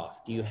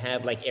Microsoft? Do you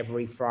have like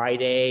every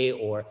Friday,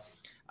 or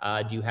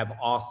do you have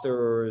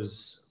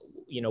authors,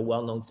 you know,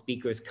 well-known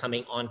speakers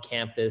coming on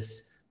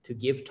campus to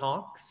give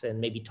talks,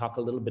 and maybe talk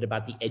a little bit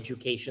about the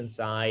education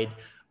side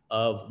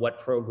of what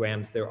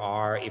programs there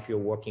are if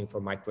you're working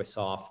for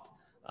Microsoft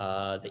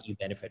that you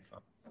benefit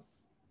from?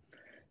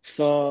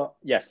 So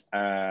yes,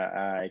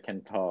 I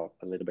can talk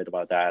a little bit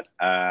about that.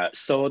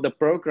 So the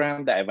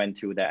program that I went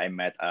to, that I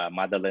met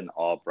Madeleine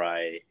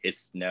Albright,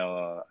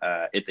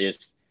 it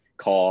is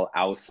called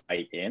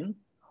Outside In.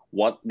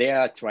 What they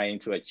are trying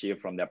to achieve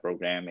from that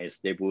program is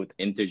they would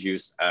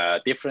introduce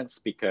a different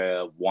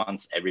speaker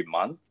once every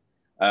month.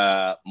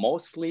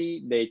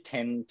 Mostly they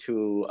tend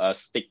to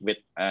stick with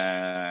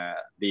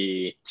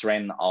the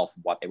trend of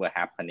whatever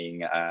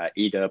happening,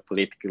 either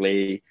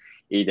politically,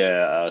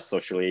 either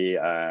socially,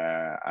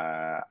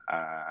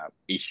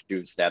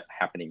 issues that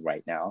happening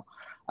right now.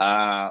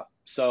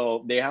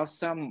 So they have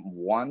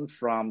one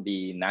from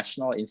the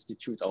National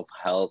Institute of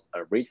Health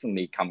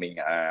recently coming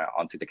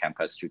onto the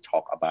campus to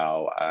talk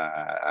about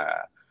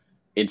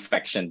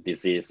infection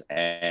disease,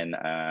 and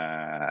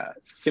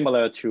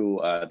similar to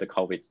the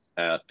COVID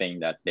thing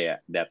that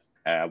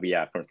we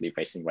are currently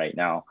facing right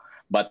now.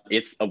 But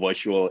it's a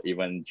virtual,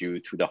 even due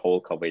to the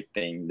whole COVID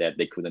thing, that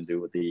they couldn't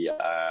do the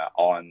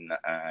on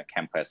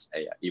campus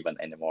even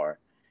anymore.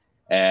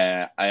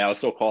 I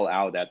also call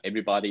out that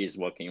everybody is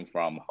working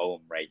from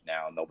home right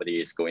now. Nobody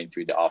is going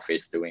to the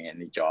office doing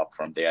any job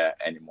from there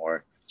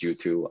anymore due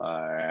to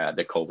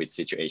the COVID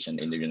situation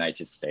in the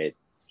United States.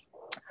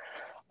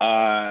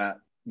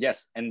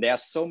 Yes, and there are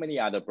so many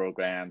other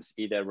programs,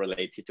 either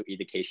related to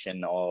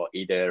education or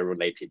either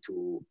related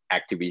to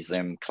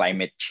activism,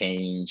 climate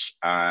change.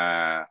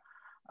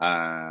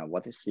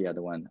 What is the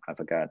other one? I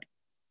forgot.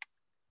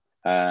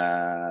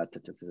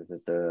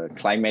 The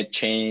climate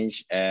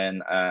change,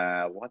 and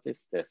what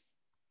is this?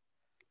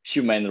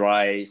 Human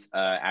rights,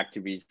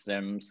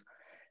 activisms.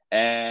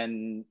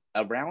 And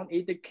around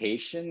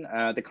education,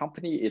 the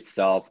company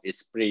itself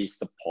is pretty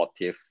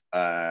supportive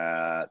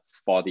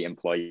for the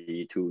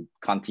employee to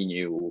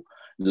continue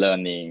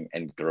learning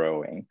and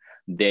growing.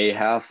 They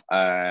have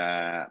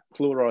a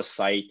plural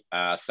site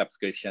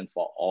subscription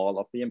for all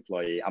of the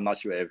employee. I'm not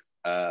sure if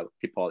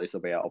people is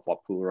aware of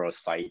what plural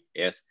site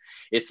is.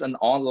 It's an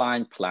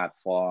online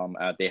platform.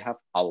 They have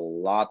a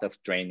lot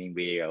of training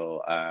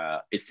video.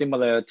 It's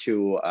similar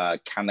to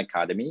Khan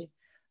Academy,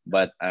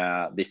 but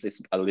this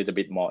is a little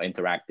bit more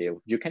interactive.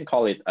 You can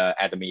call it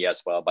Academy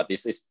as well, but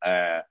this is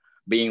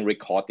being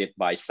recorded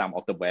by some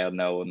of the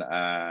well-known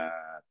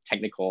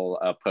technical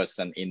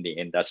person in the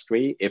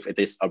industry. If it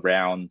is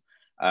around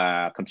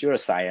computer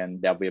science,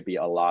 there will be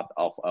a lot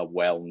of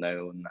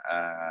well-known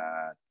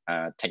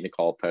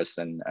technical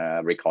person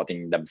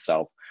recording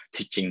themselves,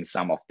 teaching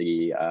some of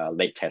the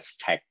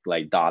latest tech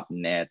like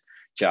 .NET,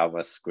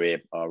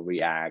 JavaScript, or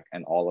React,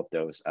 and all of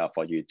those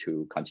for you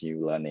to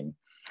continue learning.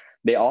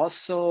 They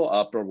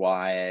also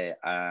provide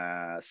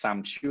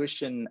some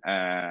tuition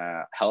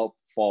help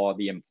for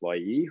the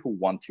employee who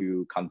want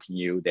to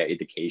continue their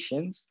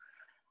educations.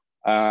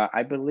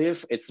 I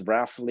believe it's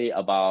roughly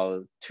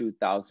about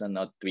 2,000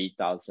 or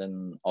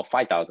 3,000 or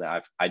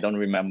 5,000. I don't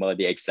remember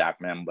the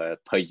exact number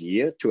per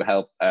year to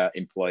help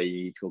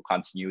employee to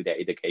continue their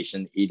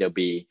education, either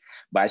be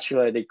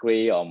bachelor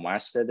degree or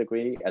master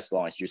degree. As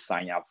long as you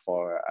sign up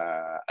for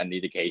an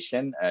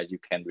education, you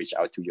can reach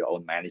out to your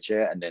own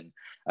manager and then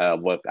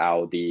work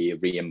out the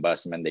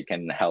reimbursement. They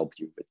can help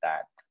you with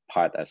that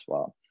part as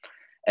well.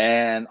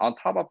 And on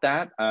top of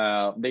that,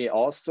 they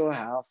also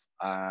have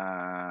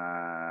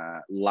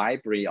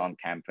library on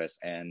campus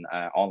and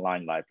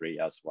online library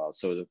as well.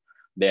 So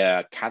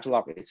their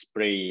catalog is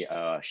pretty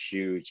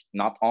huge,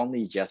 not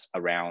only just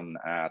around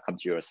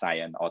computer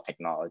science or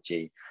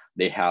technology.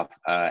 They have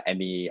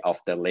any of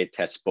the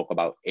latest book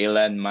about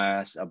Elon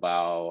Musk,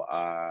 about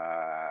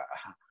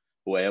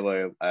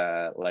whoever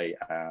like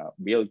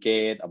Bill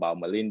Gates, about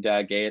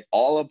Melinda Gates.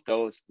 All of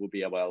those will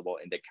be available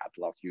in the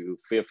catalog. You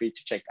feel free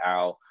to check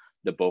out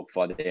the book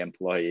for the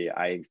employee.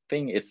 I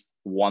think it's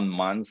 1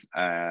 month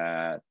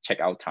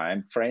checkout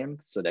time frame,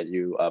 so that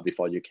you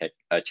before you can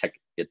check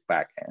it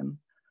back in.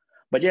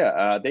 But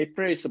yeah, they're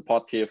pretty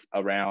supportive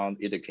around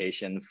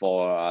education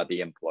for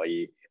the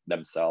employee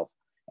themselves.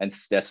 And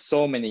there's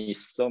so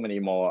many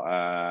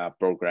more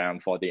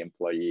programs for the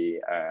employee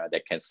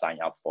that can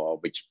sign up for,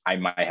 which I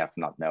might have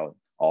not known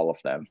all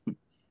of them.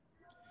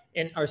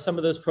 And are some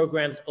of those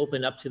programs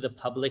open up to the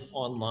public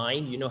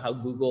online? You know how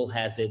Google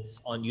has its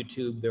on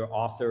YouTube, their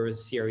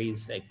authors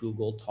series at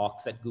Google,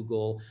 talks at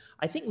Google.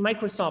 I think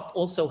Microsoft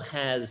also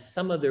has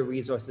some of their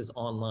resources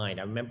online.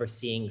 I remember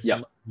seeing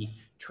some of the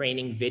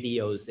training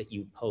videos that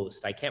you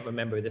post. I can't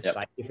remember the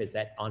site if it's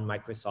on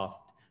Microsoft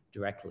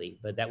directly,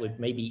 but that would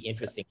maybe be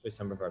interesting for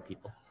some of our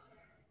people.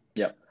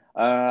 Yeah.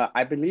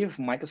 I believe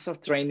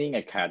Microsoft Training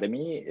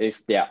Academy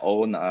is their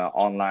own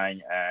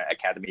online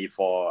academy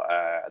for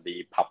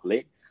the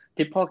public.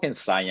 People can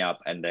sign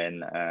up and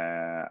then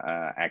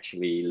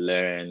actually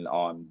learn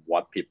on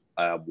what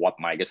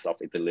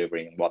Microsoft is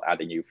delivering, what are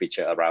the new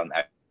features around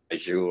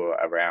Azure,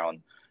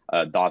 around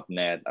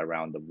 .NET,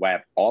 around the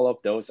web. All of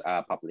those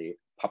are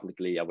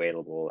publicly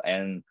available,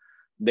 and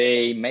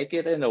they make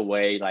it in a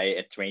way like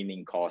a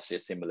training course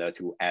is similar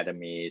to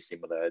Academy,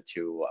 similar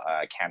to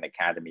Khan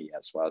Academy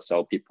as well.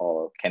 So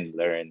people can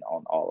learn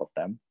on all of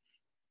them.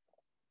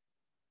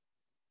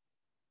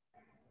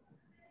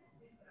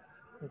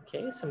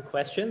 Okay, some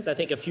questions. I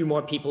think a few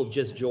more people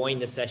just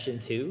joined the session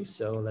too.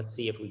 So let's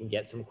see if we can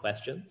get some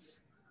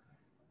questions.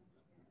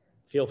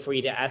 Feel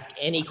free to ask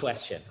any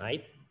question,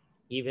 right?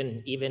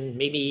 Even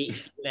maybe you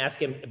can ask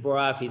him,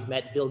 Bora, if he's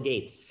met Bill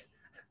Gates.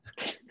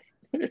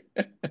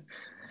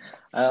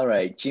 All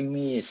right,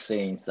 Jimmy is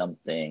saying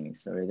something.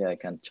 Sorry that I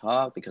can't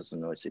talk because of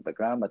noisy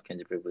background, but can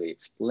you briefly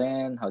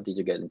explain how did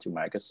you get into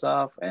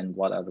Microsoft and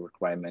what are the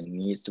requirements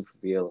needs to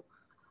fulfill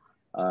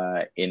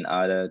in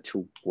order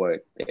to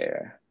work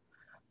there?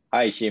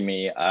 Hi,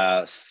 Jimmy.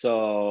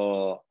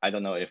 So I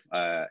don't know if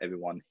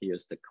everyone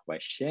hears the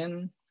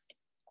question.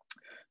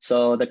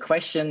 So the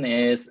question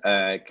is,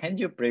 can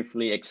you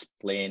briefly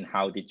explain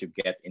how did you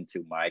get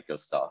into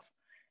Microsoft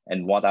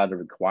and what are the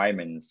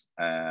requirements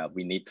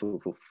we need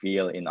to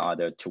fulfill in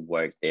order to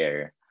work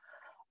there?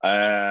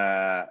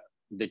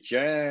 The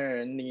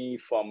journey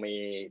for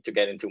me to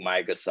get into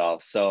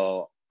Microsoft.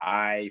 So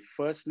I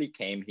firstly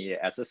came here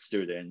as a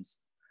student.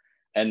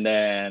 And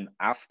then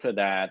after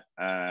that,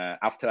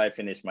 after I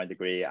finished my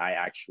degree, I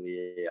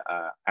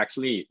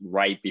actually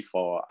right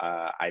before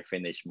I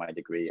finished my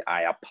degree,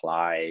 I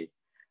applied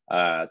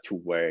to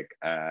work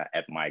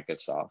at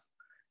Microsoft.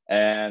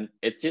 And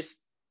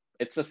it's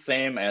the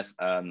same as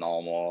a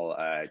normal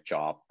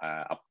job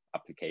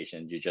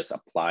application. You just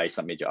apply,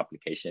 submit your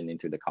application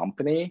into the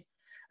company,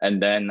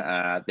 and then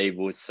they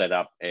will set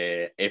up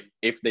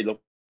if they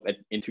look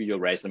into your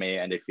resume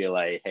and they feel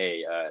like,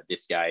 hey,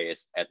 this guy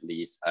is at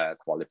least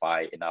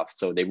qualified enough.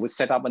 So they would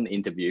set up an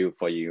interview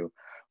for you.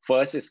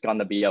 First, it's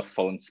gonna be a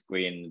phone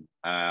screen,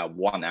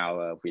 1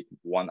 hour with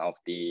one of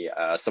the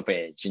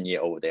software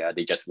engineer over there.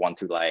 They just want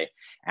to like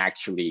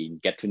actually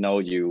get to know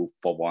you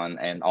for one,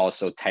 and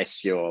also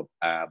test your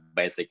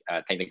basic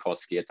technical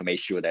skill to make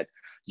sure that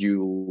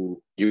you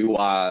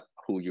are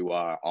who you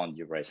are on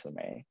your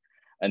resume.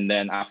 And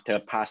then after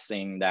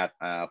passing that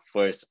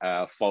first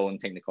phone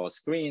technical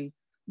screen,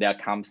 there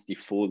comes the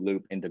full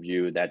loop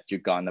interview that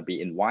you're gonna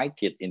be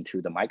invited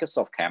into the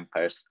Microsoft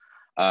campus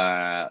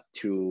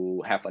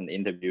to have an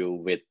interview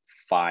with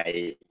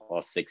 5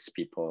 or 6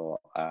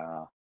 people.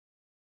 I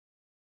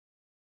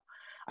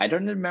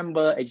don't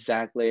remember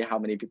exactly how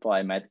many people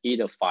I met,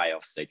 either 5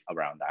 or 6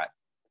 around that.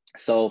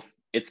 So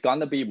it's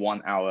gonna be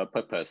 1 hour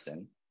per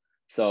person.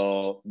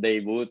 So they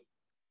would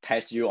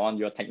test you on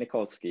your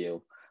technical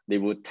skill. They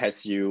would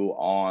test you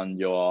on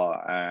your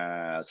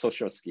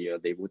social skill.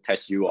 They would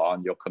test you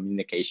on your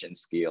communication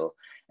skill,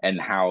 and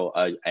how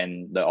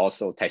and they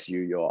also test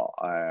you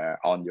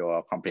on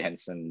your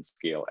comprehension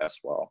skill as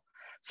well.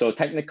 So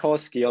technical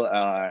skill,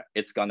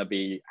 it's gonna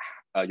be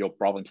your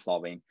problem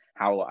solving.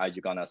 How are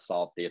you gonna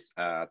solve this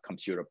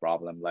computer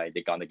problem? Like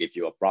they're gonna give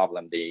you a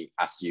problem, they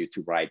ask you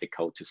to write the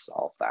code to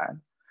solve that.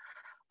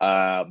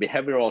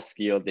 Behavioral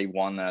skill, they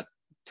wanna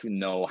to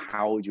know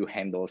how you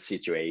handle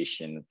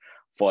situation.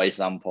 For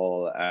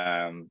example,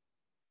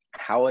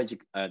 how are you,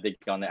 they're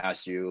gonna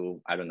ask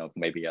you, I don't know,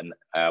 maybe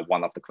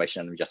one of the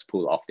questions we just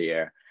pull off the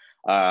air.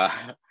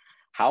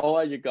 How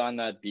are you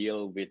gonna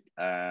deal with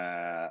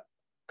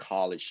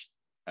college,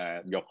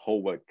 your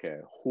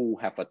coworker who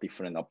have a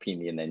different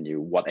opinion than you?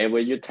 Whatever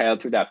you tell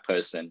to that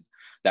person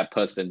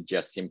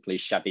just simply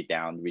shut it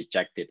down,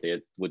 rejected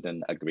it,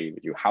 wouldn't agree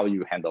with you. How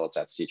you handle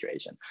that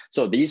situation?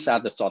 So these are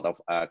the sort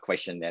of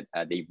question that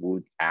they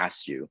would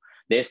ask you.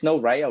 There's no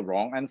right or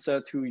wrong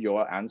answer to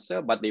your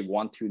answer, but they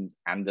want to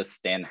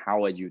understand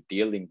how are you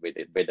dealing with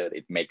it, whether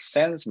it makes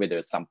sense, whether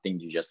it's something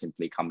you just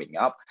simply coming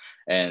up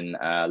and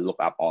look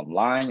up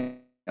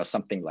online or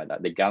something like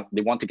that. They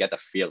want to get a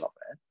feel of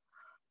it.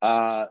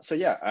 So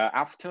yeah,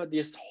 after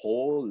this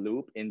whole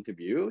loop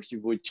interview,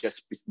 you would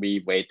just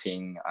be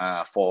waiting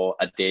for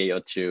a day or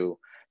two.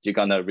 You're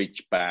gonna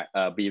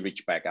be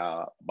reached back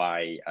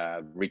by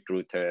a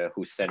recruiter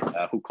who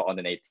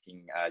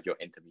coordinating your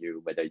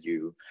interview, whether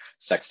you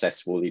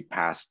successfully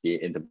passed the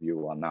interview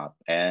or not.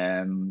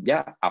 And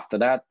yeah, after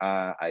that,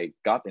 I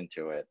got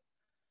into it,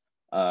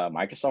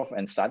 Microsoft,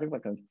 and started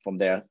working from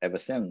there ever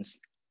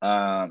since.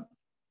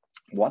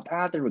 What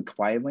are the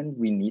requirements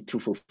we need to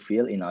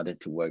fulfill in order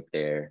to work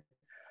there?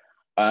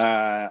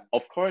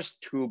 Of course,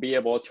 to be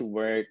able to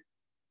work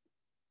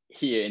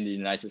here in the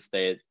United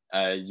States,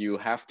 you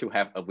have to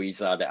have a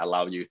visa that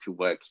allow you to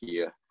work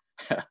here.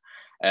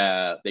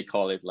 They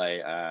call it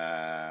like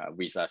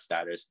visa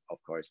status, of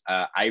course.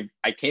 I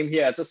came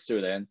here as a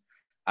student.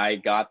 I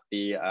got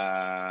the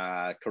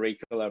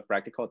curricular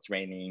practical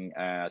training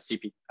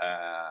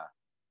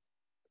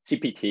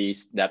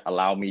CPTs that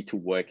allow me to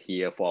work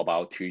here for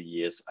about 2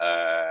 years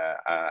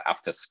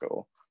after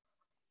school.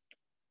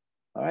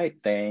 All right,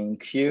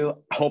 thank you.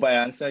 Hope I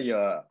answered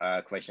your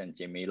question,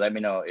 Jimmy. Let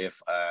me know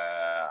if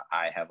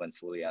I haven't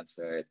fully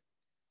answered.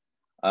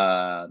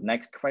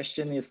 Next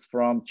question is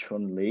from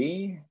Chun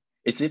Lee.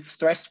 Is it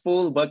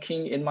stressful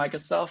working in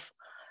Microsoft?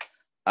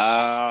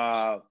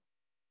 I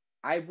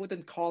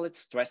wouldn't call it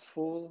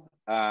stressful.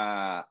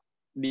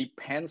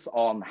 Depends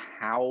on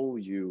how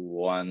you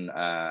want,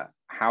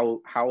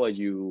 how are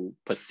you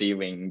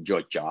perceiving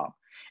your job.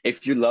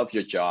 If you love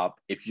your job,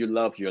 if you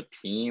love your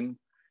team,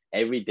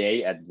 every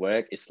day at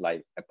work is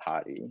like a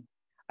party.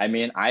 I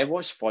mean, I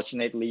was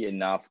fortunately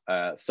enough,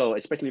 so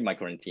especially my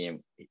current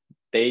team,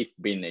 they've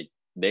been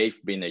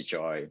a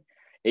joy.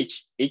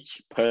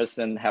 Each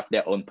person have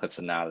their own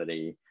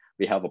personality.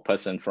 We have a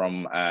person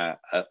from an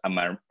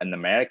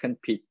American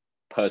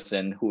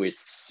person who is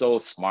so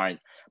smart,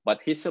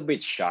 but he's a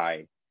bit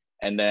shy.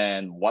 And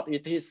then what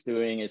it is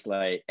doing is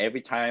like every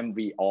time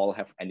we all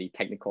have any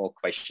technical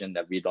question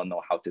that we don't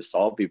know how to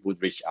solve, we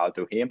would reach out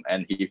to him,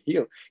 and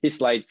he's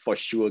like for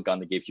sure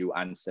gonna give you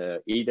answer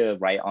either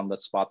right on the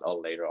spot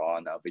or later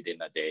on within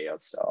a day or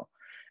so.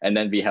 And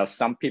then we have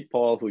some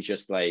people who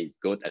just like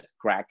good at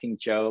cracking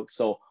jokes.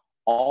 So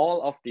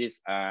all of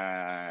these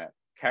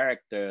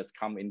characters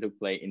come into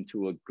play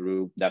into a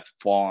group that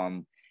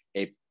form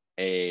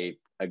a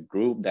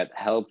group that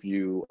help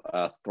you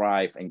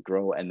thrive and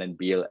grow and then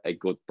build a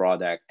good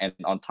product. And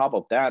on top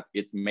of that,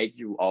 it makes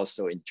you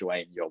also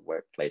enjoy your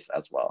workplace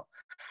as well.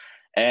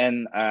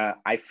 And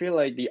I feel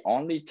like the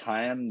only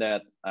time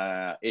that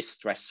is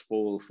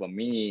stressful for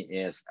me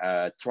is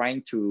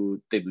trying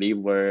to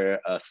deliver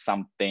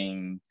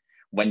something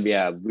when we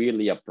are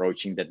really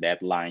approaching the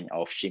deadline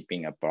of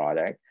shipping a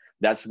product.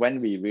 That's when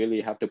we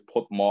really have to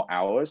put more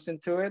hours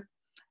into it.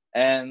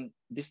 And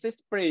this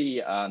is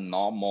pretty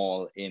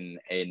normal in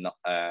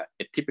a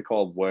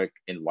typical work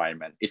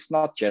environment. It's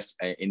not just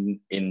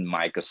in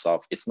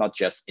Microsoft. It's not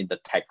just in the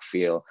tech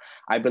field.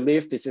 I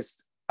believe this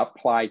is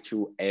applied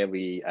to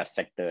every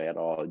sector at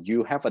all.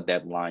 You have a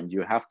deadline,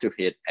 you have to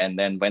hit, and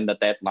then when the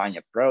deadline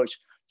approach,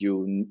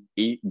 you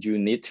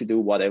need to do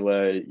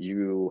whatever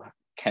you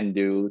can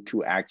do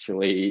to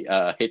actually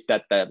hit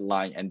that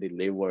deadline and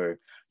deliver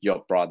your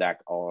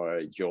product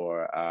or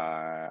your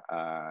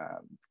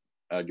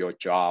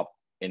job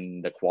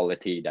in the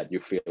quality that you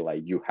feel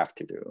like you have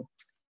to do.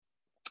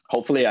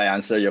 Hopefully I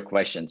answer your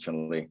question,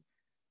 Chun-Li.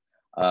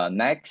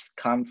 Next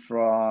come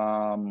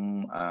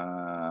from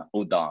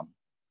Udon.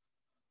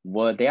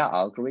 Were there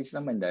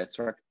algorithm and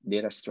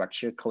data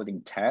structure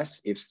coding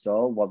tests? If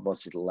so, what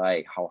was it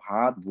like? How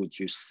hard would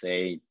you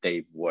say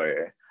they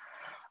were?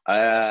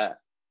 I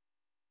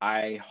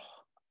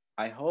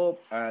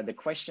hope the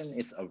question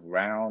is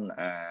around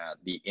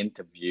the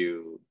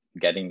interview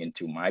getting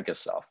into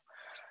Microsoft.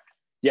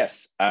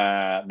 Yes,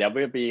 there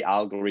will be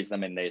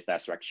algorithm and data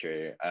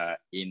structure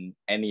in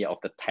any of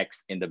the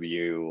text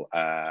interview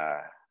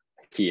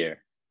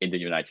here in the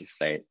United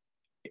States.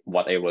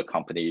 Whatever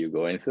company you're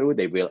going through,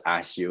 they will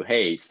ask you,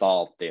 hey,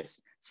 solve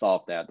this,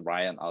 solve that,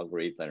 write an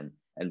algorithm,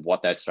 and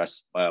what data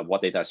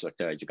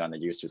structure are you gonna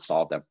use to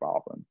solve that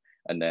problem,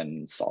 and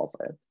then solve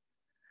it.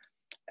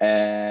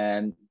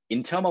 And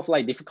in terms of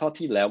like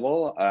difficulty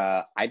level,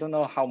 I don't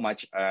know how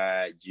much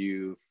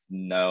you've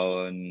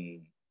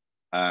known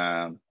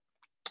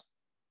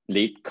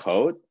Lead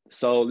Code.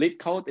 So Lead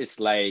Code is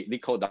like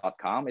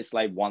leadcode.com. It's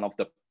like one of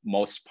the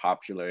most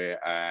popular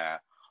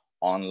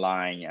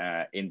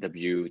online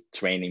interview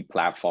training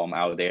platform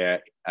out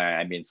there.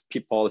 I mean,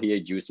 people here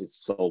use it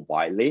so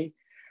widely.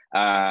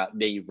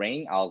 They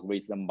rank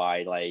algorithm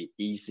by like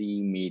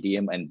easy,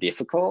 medium, and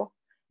difficult.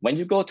 When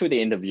you go to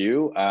the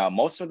interview,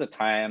 most of the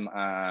time,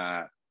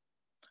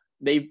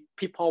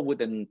 people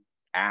wouldn't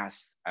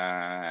ask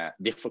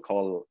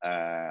difficult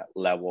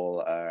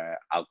level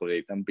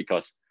algorithm,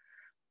 because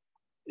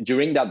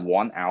during that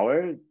 1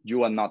 hour,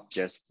 you are not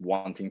just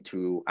wanting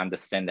to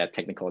understand that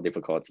technical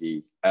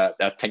difficulty,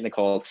 that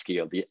technical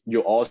skill. You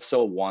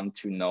also want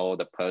to know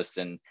the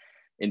person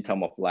in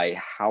terms of like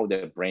how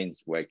their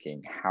brain's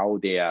working, how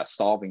they are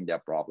solving their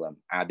problem.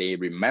 Are they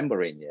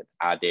remembering it?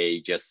 Are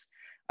they just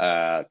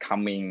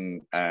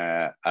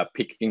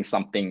picking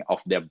something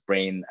off their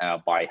brain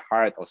by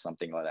heart or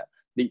something like that?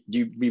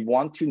 We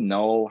want to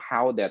know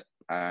how that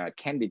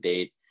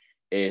candidate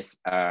is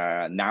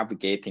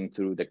navigating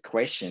through the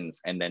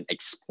questions and then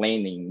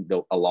explaining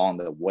along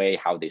the way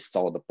how they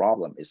solve the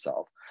problem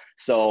itself.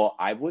 So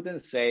I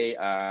wouldn't say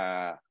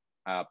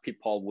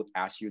people would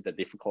ask you the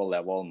difficult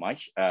level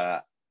much.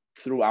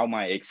 Throughout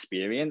my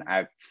experience,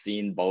 I've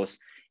seen both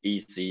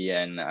easy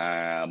and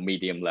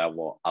medium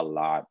level a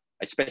lot,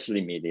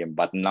 especially medium,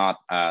 but not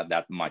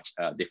that much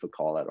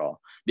difficult at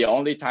all. The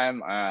only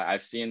time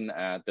I've seen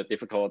the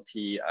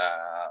difficulty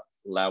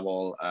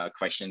level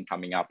question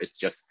coming up is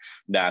just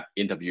that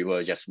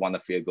interviewer just want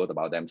to feel good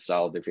about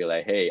themselves. They feel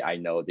like, hey, I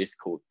know this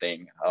cool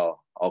thing.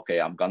 Oh,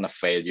 okay, I'm gonna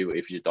fail you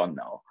if you don't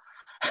know.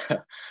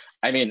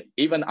 I mean,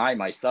 even I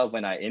myself,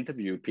 when I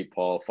interview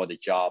people for the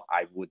job,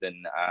 I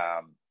wouldn't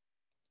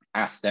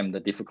ask them the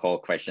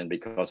difficult question,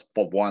 because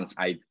for once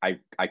I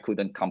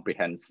couldn't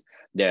comprehend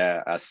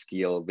their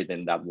skill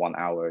within that 1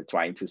 hour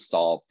trying to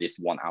solve this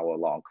 1 hour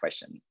long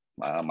question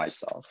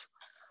myself.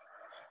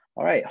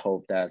 All right,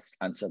 hope that's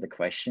answered the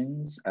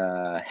questions.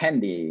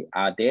 Handy,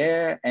 are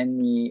there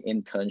any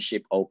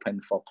internship open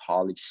for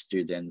college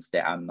students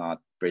that are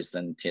not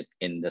presented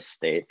in the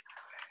state?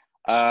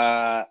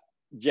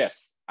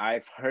 Yes,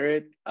 I've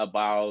heard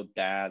about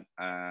that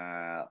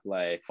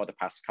like for the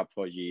past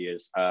couple of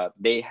years.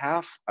 They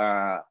have,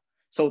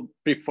 so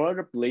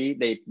preferably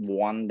they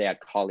want their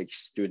college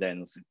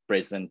students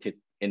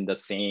presented in the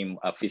same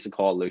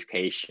physical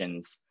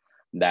locations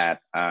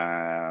that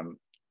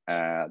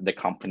the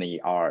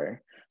company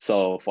are.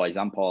 So for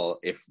example,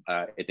 if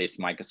it is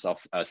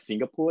Microsoft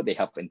Singapore, they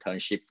have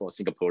internship for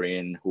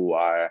Singaporean who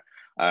are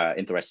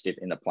interested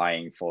in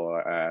applying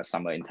for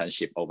summer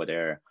internship over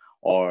there.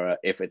 Or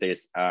if it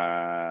is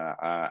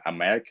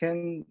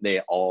American,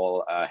 they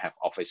all have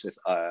offices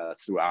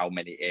throughout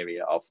many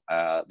areas of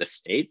the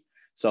state.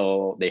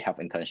 So they have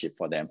internship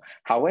for them.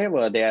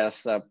 However,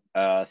 there's a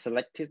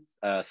selected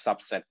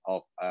subset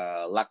of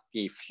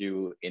lucky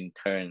few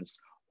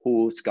interns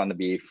who's going to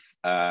be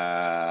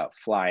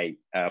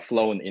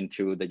flown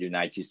into the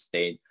United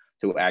States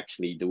to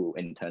actually do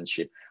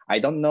internship. I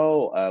don't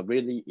know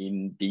really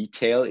in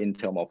detail in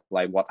terms of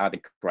like what are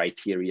the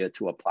criteria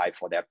to apply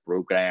for that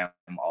program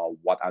or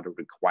what are the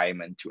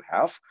requirements to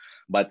have.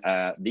 But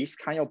this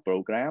kind of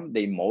program,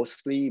 they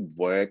mostly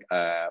work,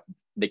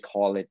 they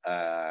call it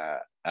a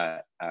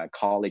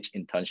college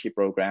internship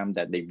program,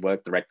 that they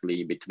work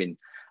directly between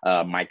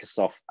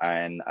Microsoft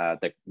and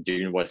the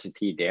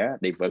university there.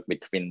 They work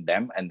between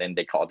them and then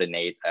they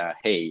coordinate,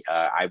 hey,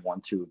 I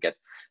want to get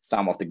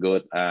some of the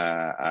good,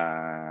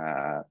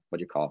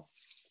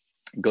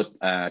 good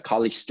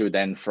college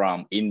student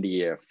from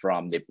India,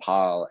 from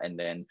Nepal, and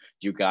then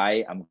you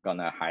guys, I'm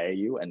gonna hire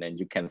you, and then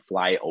you can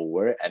fly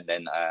over and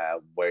then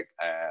work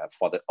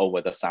over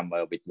the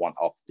summer with one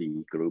of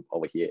the group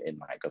over here in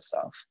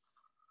Microsoft.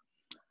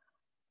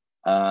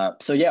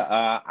 So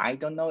yeah, I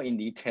don't know in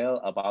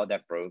detail about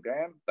that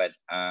program, but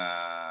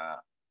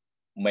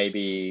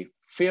maybe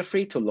feel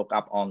free to look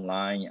up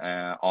online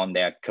on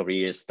their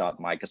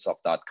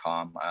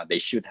careers.microsoft.com. They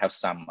should have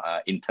some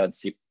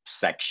internship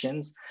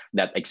sections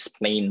that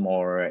explain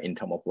more in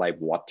terms of like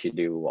what to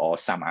do or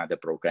some other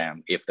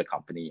program if the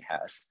company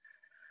has.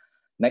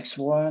 Next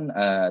one,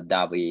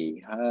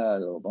 Davi.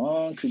 Hello,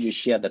 could you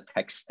share the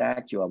tech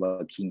stack you are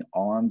working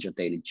on your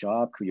daily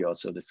job? Could you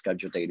also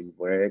describe your daily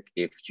work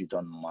if you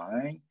don't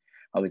mind?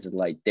 How is it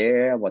like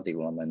there? What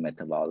development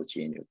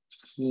methodology in your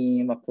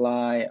team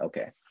apply?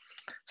 Okay.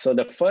 So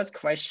the first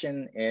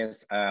question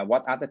is,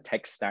 what are the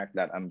tech stack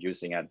that I'm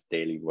using at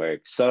daily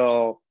work?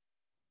 So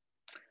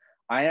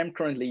I am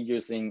currently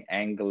using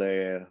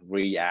Angular,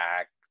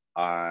 React,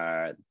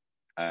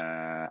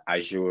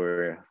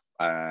 Azure,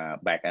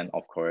 backend,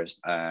 of course,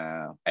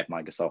 at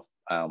Microsoft.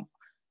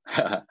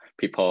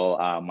 People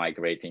are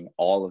migrating,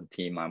 all of the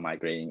team are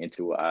migrating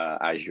into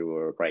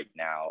Azure right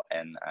now.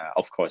 And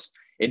of course,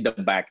 in the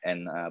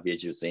backend, we're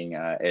using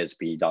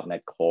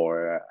ASP.NET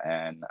Core,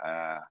 and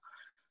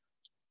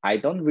I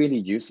don't really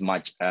use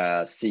much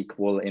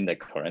SQL in the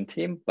current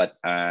team,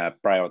 but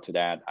prior to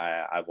that,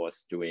 I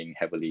was doing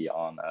heavily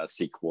on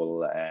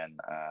SQL and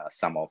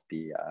some of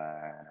the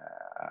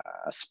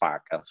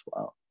Spark as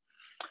well.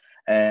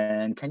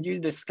 And can you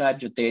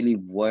describe your daily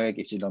work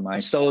if you don't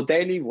mind? So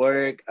daily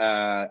work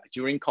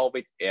during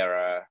COVID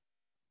era,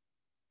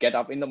 get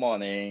up in the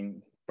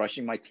morning,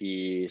 brushing my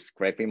teeth,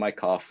 scraping my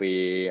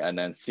coffee, and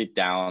then sit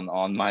down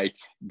on my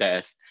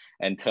desk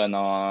and turn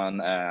on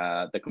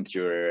the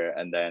computer.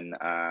 And then,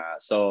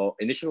 so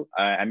initial,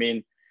 I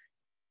mean,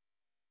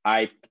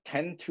 I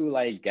tend to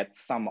like get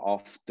some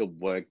of the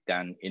work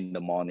done in the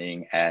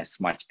morning as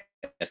much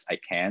as I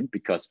can,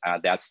 because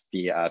that's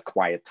the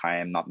quiet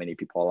time. Not many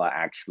people are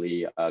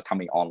actually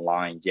coming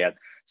online yet.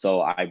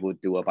 So I would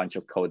do a bunch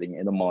of coding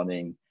in the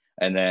morning.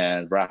 And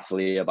then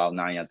roughly about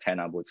 9 or 10,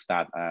 I would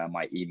start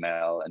my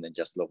email and then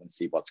just look and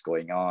see what's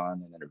going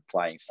on and then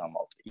replying some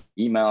of the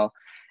email.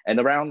 And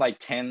around like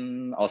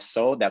 10 or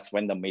so, that's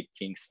when the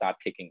meetings start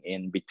kicking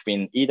in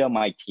between either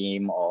my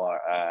team or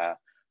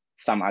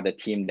some other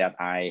team that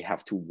I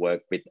have to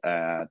work with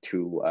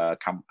to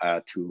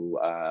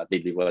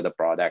deliver the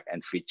product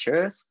and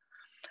features.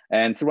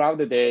 And throughout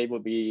the day will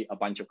be a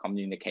bunch of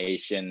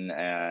communication,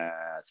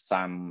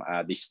 some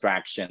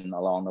distraction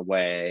along the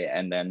way.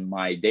 And then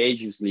my days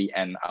usually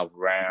end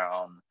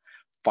around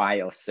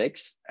 5 or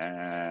 6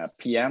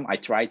 p.m. I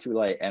try to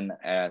like end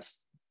as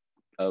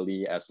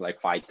early as like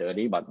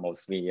 5:30, but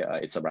mostly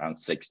it's around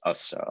 6 or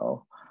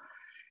so.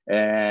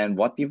 And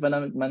what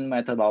development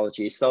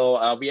methodology?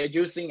 So we are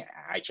using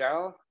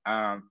Agile.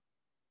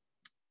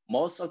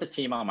 Most of the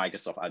team at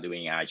Microsoft are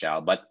doing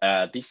Agile, but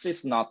this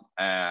is not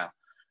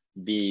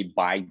the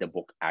by the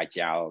book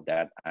Agile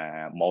that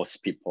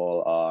most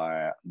people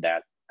are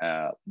that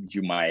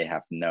you might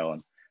have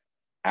known.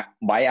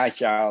 By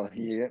Agile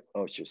here,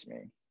 oh, excuse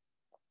me.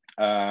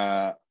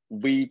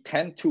 We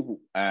tend to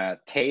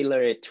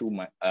tailor it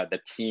to the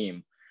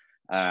team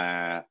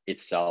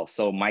itself.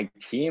 So my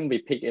team, we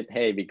pick it,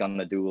 hey, we're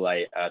gonna do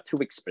like a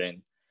 2-week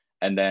sprint,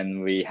 and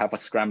then we have a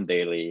Scrum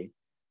daily,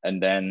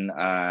 and then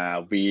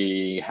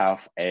we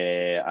have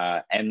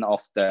a end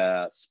of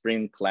the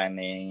sprint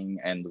planning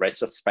and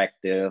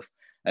retrospective,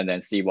 and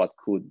then see what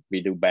could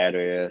we do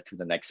better to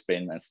the next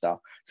sprint and stuff.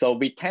 So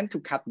we tend to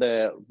cut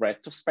the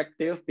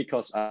retrospective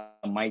because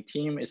my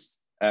team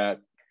is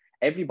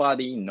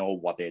everybody know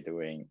what they're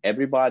doing.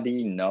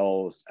 Everybody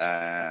knows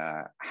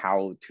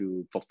how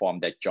to perform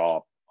that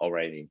job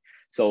already.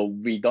 So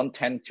we don't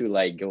tend to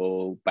like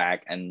go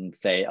back and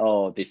say,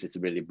 oh, this is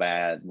really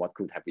bad. What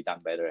could have we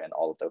done better? And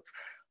all of those.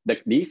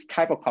 These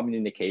type of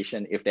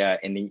communication, if there are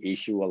any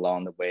issue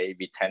along the way,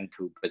 we tend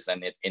to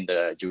present it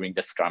during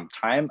the Scrum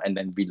time, and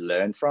then we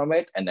learn from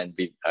it, and then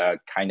we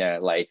kind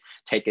of like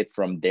take it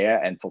from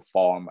there and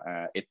perform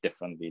it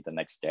differently the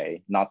next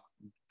day.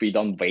 We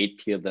don't wait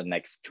till the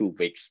next 2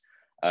 weeks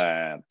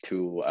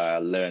to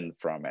learn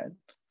from it.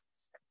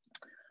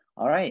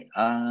 All right.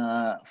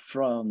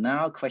 From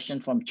now,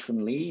 question from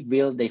Chun Li: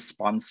 will they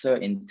sponsor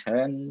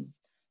intern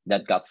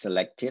that got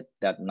selected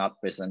that not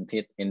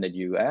presented in the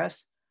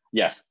US?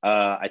 Yes,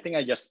 I think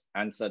I just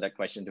answered that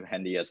question to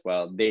Handy as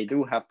well. They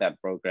do have that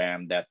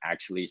program that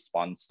actually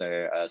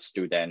sponsor a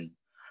student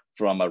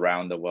from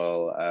around the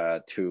world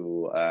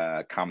to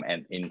come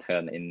and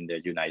intern in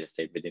the United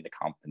States within the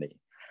company.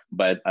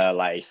 But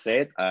like I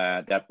said,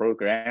 that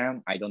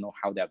program, I don't know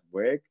how that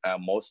works.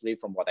 Mostly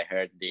from what I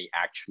heard, they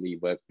actually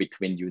work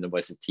between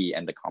university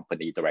and the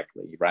company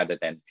directly rather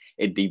than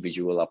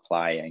individual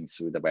applying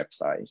through the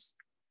websites.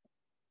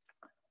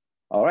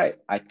 All right,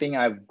 I think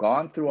I've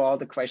gone through all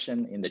the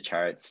questions in the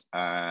charts.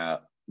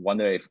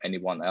 Wonder if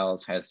anyone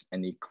else has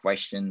any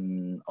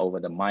question over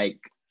the mic.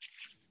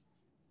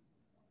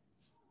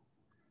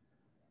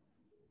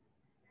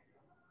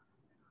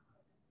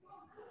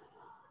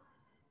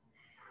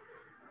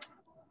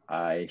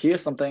 I hear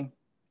something,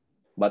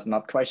 but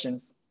not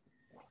questions.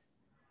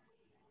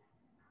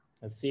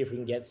 Let's see if we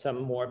can get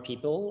some more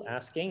people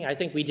asking. I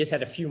think we just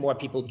had a few more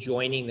people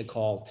joining the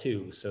call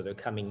too, so they're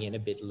coming in a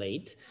bit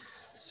late.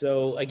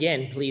 So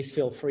again, please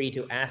feel free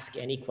to ask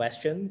any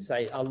questions.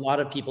 A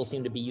lot of people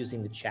seem to be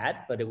using the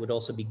chat, but it would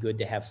also be good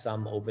to have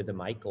some over the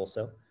mic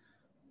also.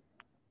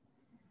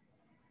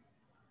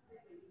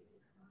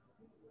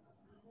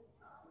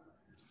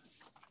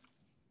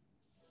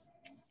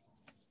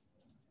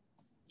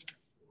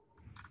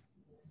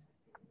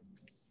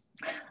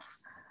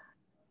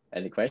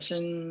 Any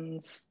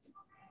questions?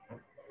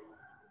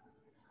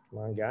 Come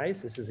on,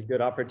 guys, this is a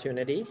good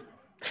opportunity.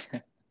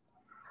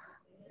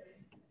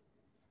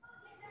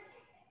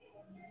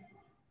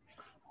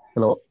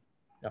 Hello.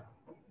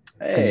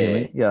 Hey. Can you hear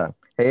me? Yeah.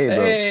 Hey,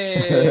 bro.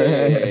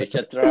 Hey,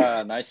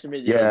 Chatra. Nice to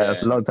meet you Yeah,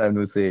 again. long time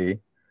no see.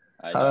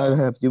 I How know.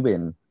 have you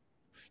been?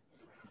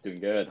 Doing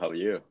good. How are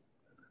you?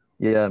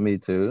 Yeah, me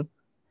too.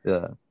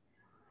 Yeah.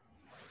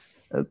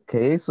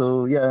 Okay,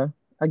 so yeah,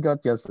 I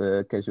got just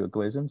a casual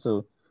question.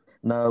 So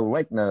now,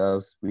 right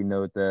now, we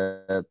know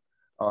that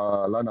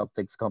a lot of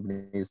tech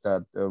companies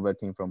that are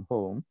working from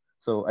home.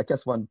 So I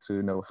just want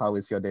to know, how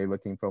is your day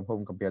working from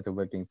home compared to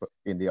working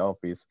in the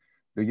office?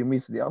 Do you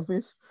miss the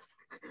office?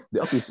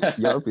 Your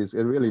office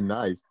is really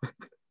nice.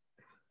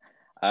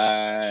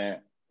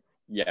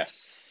 Yes.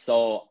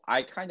 So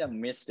I kind of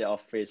miss the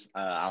office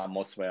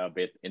atmosphere a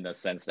bit, in the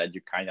sense that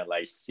you kind of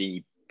like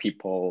see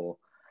people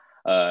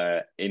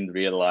in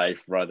real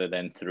life rather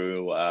than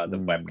through the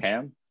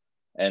webcam.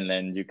 And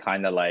then you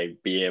kind of like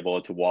be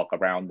able to walk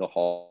around the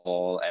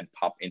hall and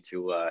pop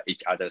into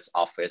each other's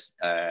office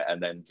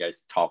and then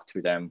just talk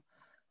to them.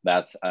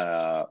 That's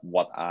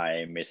what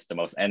I miss the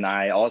most. And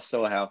I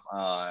also have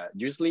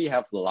usually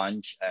have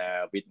lunch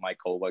with my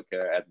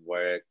coworker at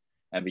work,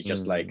 and we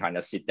just like kind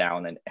of sit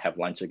down and have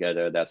lunch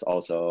together. That's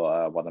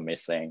also what I'm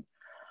missing.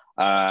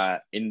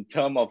 In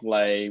terms of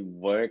like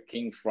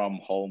working from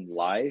home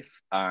life,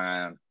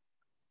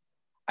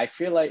 I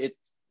feel like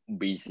it's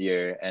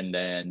busier, and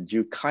then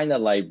you kind of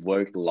like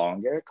work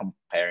longer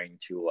comparing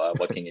to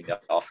working in the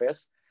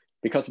office,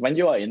 because when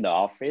you are in the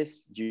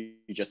office, you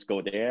just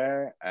go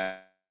there,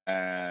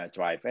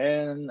 drive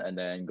in, and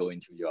then go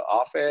into your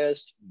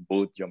office,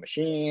 boot your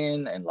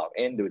machine and log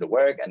in, do the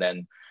work, and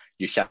then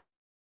you shut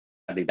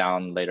it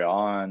down later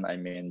on. I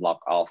mean, log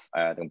off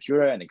the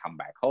computer and then come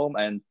back home,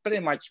 and pretty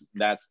much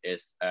that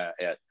is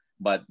it.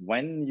 But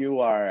when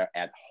you are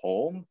at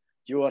home,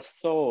 you are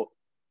so,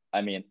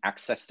 I mean,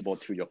 accessible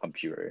to your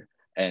computer,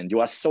 and you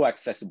are so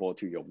accessible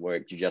to your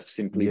work. You just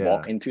simply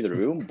walk into the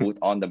room, boot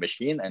on the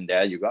machine, and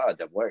there you go at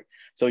the work.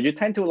 So you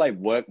tend to like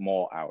work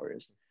more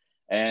hours.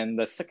 And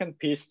the second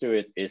piece to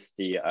it is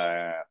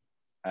the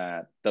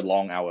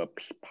long hour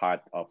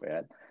part of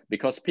it,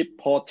 because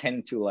people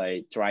tend to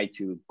like try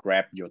to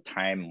grab your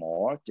time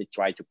more. They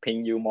try to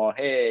ping you more.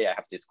 Hey, I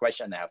have this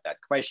question, I have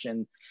that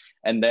question.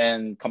 And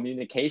then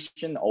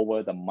communication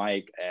over the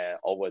mic,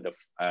 over the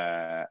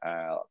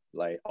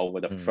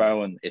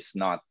phone is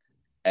not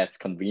as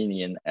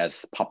convenient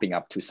as popping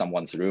up to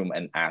someone's room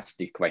and ask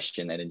the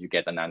question, and then you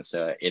get an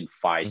answer in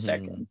 5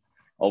 seconds.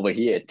 Over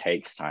here, it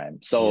takes time.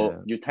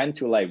 So you tend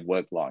to like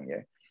work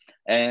longer.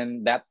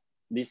 And that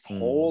this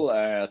whole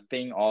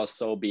thing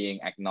also being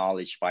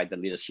acknowledged by the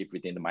leadership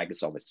within the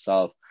Microsoft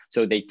itself.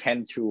 So they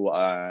tend to,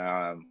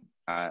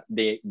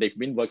 they've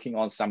been working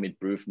on some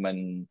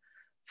improvement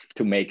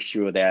to make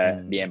sure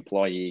that the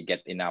employee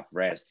get enough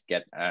rest,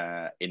 get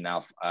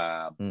enough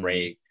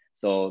break.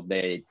 So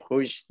they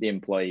push the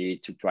employee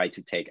to try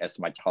to take as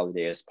much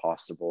holiday as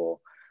possible.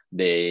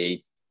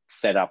 They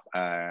set up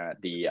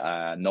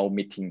the no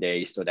meeting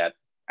days so that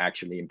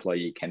actually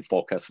employee can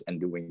focus on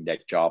doing their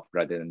job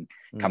rather than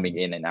coming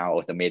in and out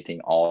of the meeting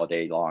all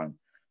day long.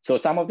 So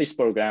some of this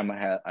program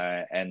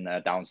and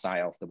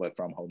downside of the work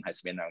from home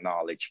has been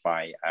acknowledged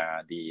by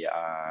the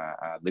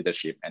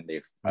leadership, and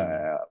they've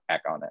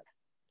act on it.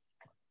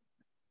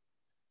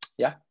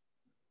 Yeah.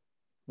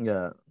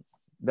 Yeah,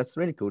 that's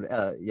really cool.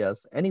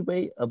 Yes.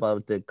 Anyway,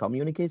 about the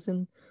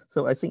communication.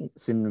 So I think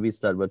since we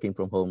start working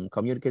from home,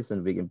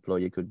 communication with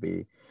employee could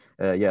be,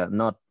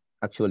 not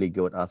actually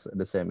good as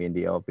the same in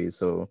the office.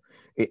 So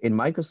in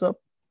Microsoft,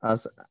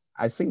 as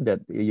I think that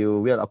you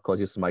will of course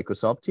use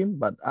Microsoft Team,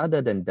 but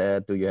other than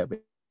that, do you have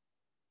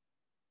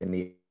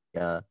any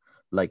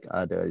like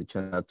other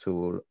channel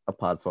tool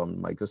apart from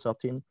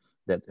Microsoft Team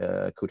that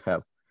could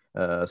have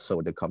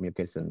solved the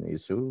communication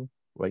issue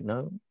right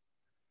now?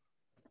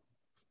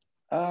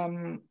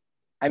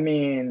 I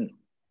mean,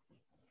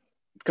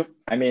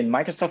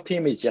 Microsoft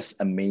Team is just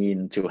a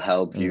mean to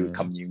help you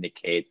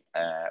communicate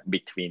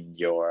between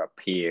your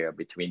peer,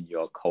 between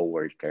your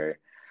coworker.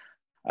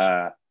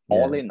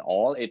 All in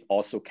all, it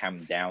also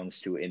comes down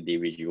to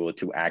individual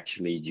to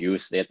actually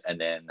use it, and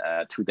then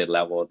to the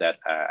level that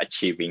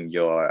achieving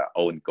your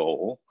own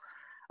goal.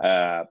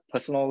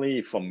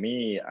 Personally, for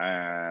me,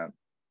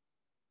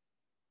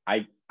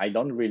 I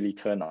don't really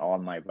turn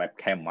on my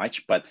webcam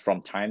much, but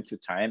from time to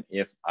time,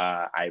 if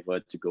I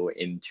were to go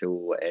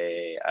into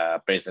a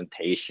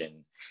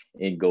presentation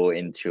and go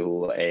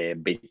into a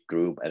big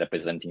group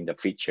representing the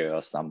feature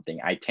or something,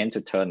 I tend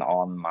to turn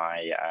on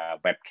my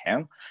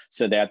webcam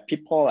so that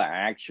people are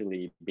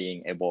actually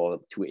being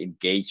able to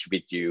engage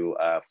with you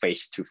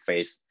face to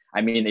face.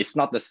 I mean, it's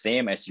not the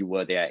same as you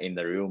were there in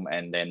the room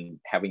and then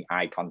having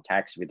eye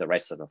contacts with the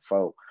rest of the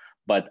folk.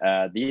 But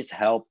these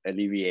help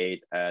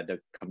alleviate the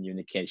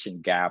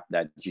communication gap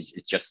that is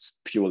just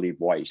purely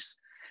voice.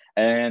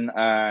 And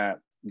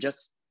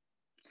just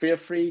feel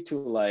free to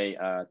like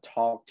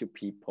talk to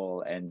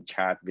people and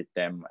chat with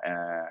them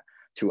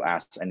to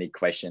ask any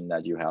question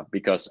that you have,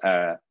 because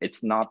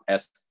it's not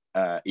as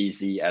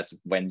easy as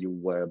when you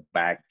were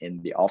back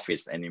in the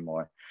office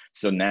anymore.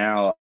 So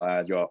now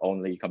your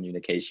only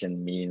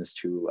communication means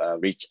to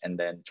reach and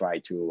then try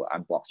to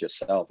unblock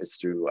yourself is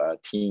through a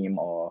Team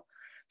or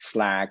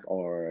Slack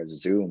or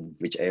Zoom,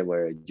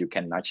 whichever you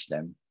can nudge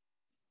them.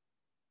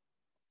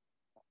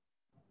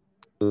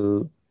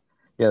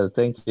 Yeah,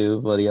 thank you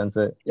for the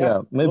answer. Yeah,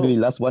 maybe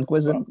last one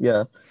question.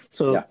 Yeah.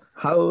 So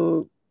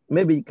how,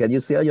 maybe can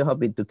you share your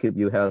hobby to keep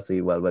you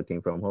healthy while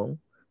working from home?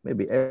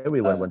 Maybe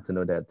everyone wants to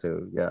know that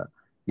too. Yeah,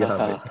 your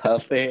hobby.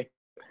 Healthy.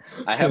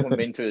 I haven't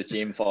been to the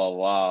gym for a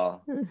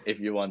while,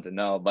 if you want to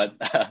know, but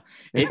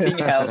eating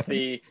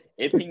healthy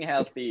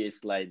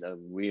is like a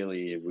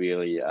really,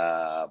 really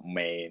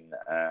main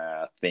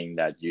thing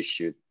that you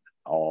should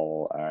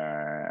all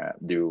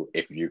do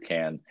if you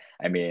can.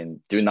 I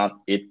mean, do not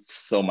eat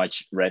so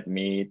much red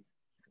meat.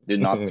 Do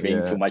not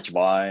drink too much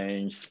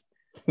wines.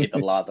 eat a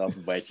lot of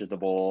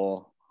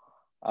vegetable.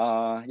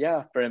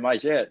 Yeah, pretty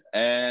much it.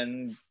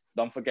 And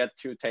don't forget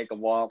to take a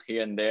walk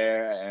here and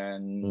there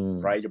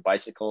and ride your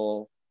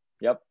bicycle.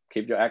 Yep,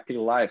 keep your active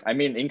life. I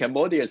mean, in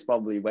Cambodia, it's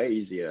probably way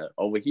easier.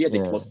 Over here, they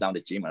close down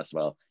the gym as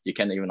well. You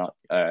can't even not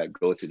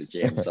go to the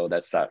gym, so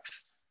that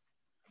sucks.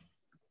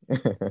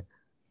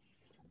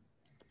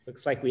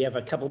 Looks like we have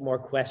a couple more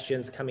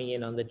questions coming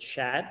in on the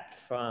chat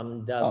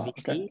from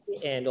Davi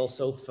and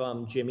also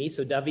from Jimmy.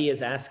 So Davi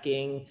is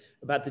asking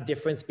about the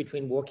difference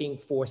between working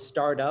for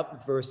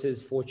startup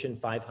versus Fortune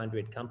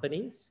 500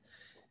 companies.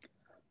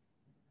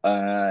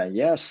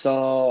 Yeah,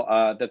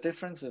 so the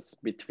differences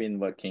between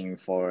working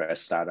for a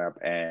startup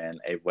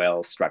and a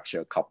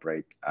well-structured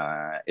corporate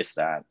is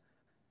that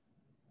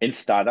in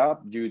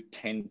startup, you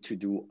tend to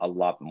do a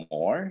lot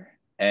more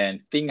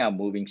and things are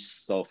moving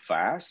so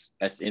fast,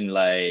 as in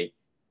like,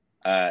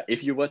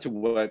 if you were to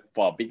work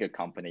for a bigger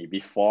company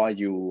before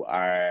you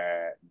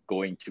are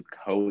going to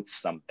code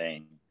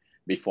something,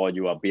 before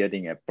you are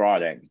building a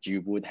product,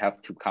 you would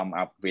have to come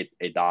up with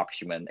a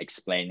document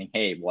explaining,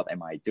 hey, what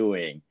am I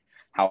doing?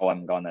 How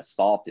I'm gonna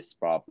solve this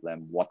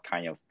problem? What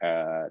kind of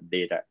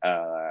data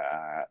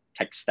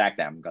tech stack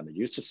that I'm gonna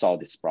use to solve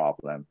this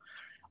problem?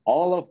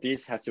 All of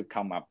this has to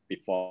come up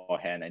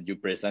beforehand, and you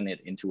present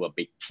it into a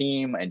big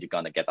team, and you're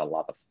gonna get a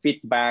lot of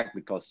feedback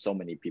because so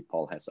many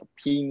people has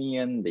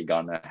opinion.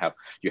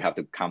 You have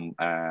to come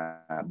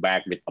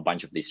back with a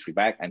bunch of this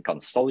feedback and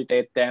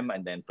consolidate them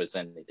and then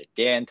present it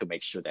again to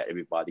make sure that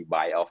everybody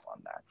buy off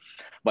on that.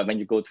 But when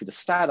you go to the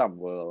startup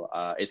world,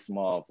 it's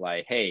more of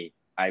like, hey,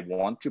 I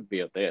want to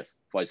build this.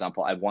 For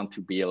example, I want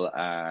to build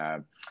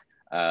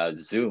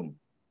Zoom.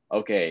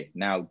 Okay,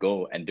 now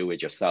go and do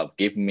it yourself.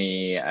 Give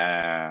me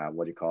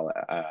what do you call it?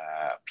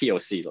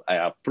 POC,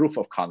 proof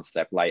of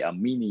concept, like a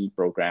mini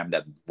program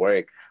that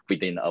work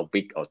within a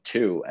week or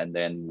two. And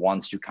then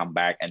once you come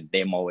back and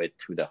demo it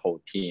to the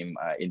whole team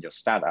in your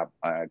startup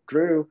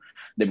crew,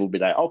 they will be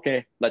like,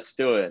 okay, let's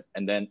do it.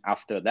 And then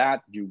after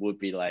that, you would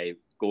be like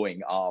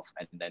going off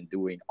and then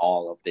doing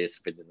all of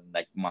this within the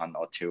next month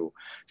or two.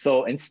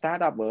 So in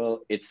startup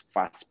world, it's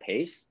fast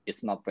paced.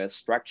 It's not very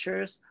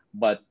structured.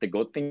 But the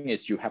good thing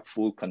is you have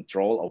full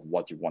control of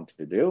what you want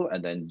to do,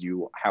 and then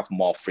you have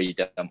more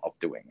freedom of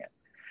doing it.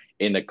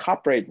 In the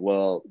corporate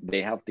world,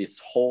 they have this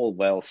whole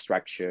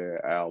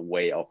well-structured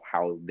way of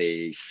how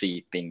they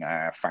see things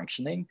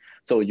functioning.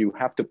 So you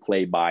have to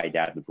play by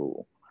that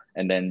rule.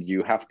 And then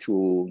you have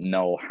to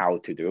know how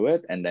to do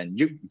it. And then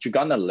you're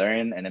gonna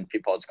learn, and then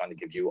people is gonna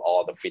give you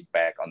all the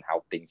feedback on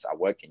how things are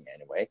working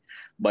anyway.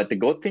 But the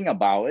good thing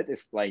about it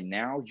is like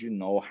now you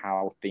know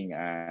how things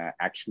are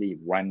actually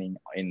running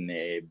in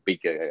a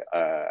bigger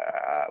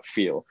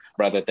field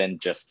rather than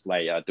just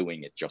like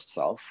doing it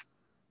yourself.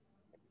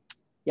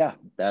 Yeah,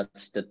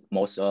 that's the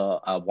most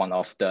one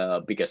of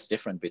the biggest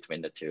difference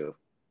between the two.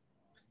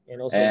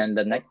 And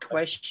the next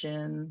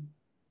question.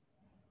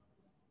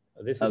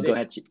 This is go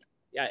ahead.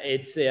 Yeah,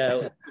 it's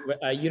a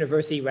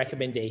university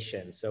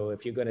recommendation. So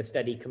if you're going to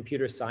study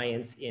computer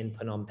science in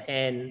Phnom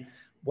Penh,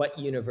 what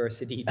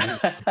university do you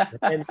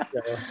recommend?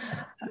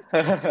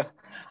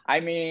 I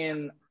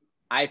mean,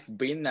 I've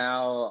been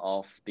out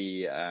of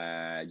the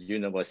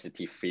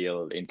university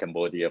field in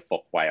Cambodia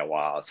for quite a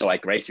while. So I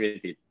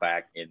graduated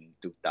back in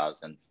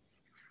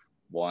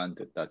 2001,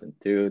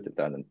 2002,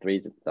 2003,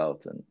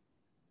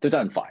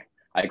 2005.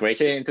 I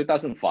graduated in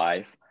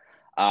 2005.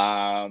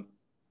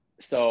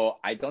 So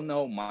I don't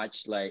know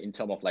much like in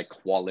terms of like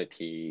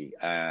quality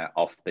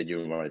of the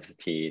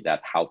university,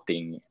 that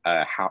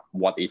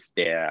what is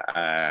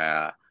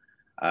their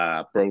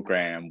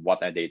program,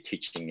 what are they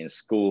teaching in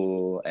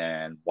school,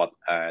 and what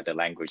are the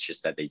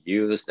languages that they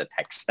use, the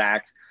tech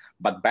stacks.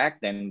 But back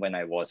then when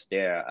I was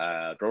there,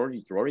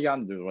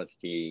 Rorian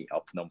University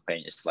of Phnom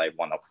Penh is like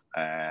one of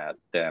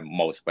the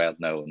most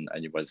well-known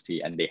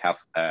university, and they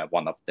have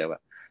one of the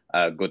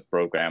good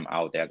program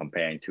out there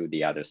comparing to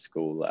the other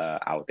school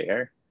out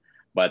there.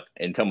 But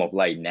in terms of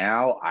like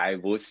now, I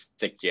would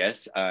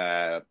suggest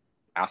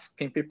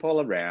asking people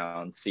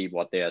around, see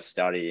what they are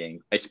studying,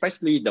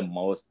 especially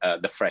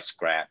the fresh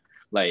grad,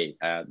 like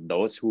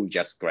those who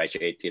just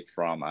graduated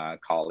from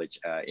college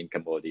in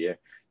Cambodia.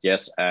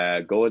 Just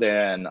go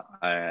there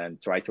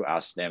and try to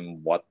ask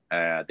them what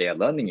they are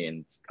learning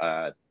in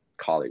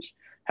college.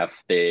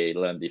 Have they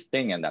learned this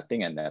thing and that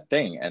thing and that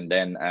thing? And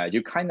then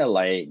you kind of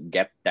like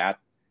get that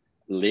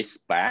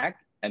list back,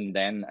 and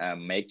then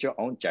make your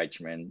own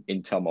judgment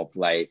in terms of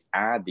like,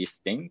 this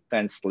thing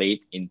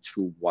translate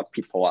into what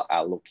people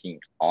are looking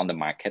on the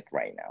market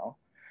right now.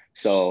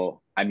 So,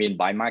 I mean,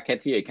 by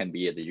market here, it can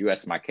be the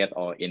US market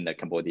or in the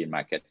Cambodian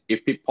market.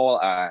 If people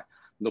are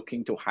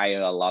looking to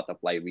hire a lot of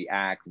like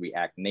React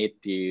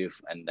Native,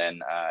 and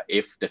then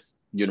if the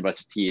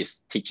university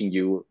is teaching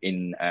you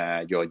in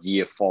your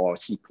year 4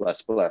 C++.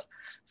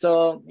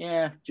 So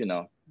yeah,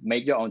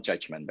 make your own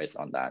judgment based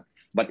on that.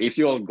 But if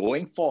you're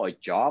going for a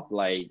job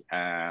like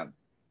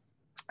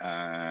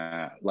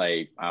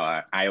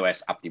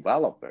iOS app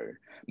developer,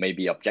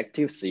 maybe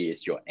Objective-C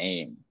is your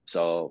aim.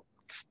 So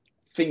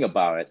think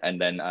about it and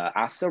then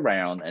ask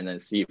around and then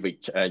see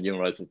which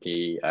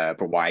university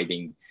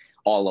providing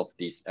all of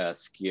these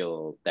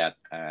skill that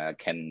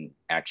can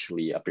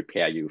actually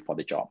prepare you for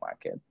the job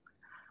market.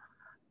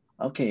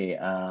 Okay,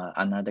 oh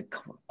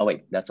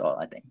wait, that's all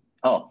I think.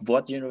 Oh,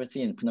 what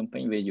university in Phnom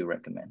Penh will you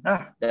recommend?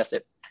 That's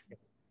it.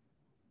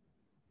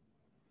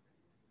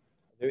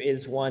 There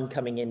is one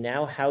coming in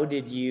now. How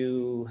did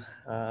you,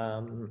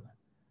 how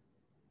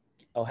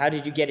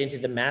did you get into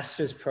the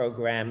master's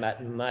program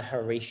at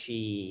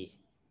Maharishi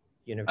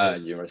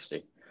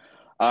University?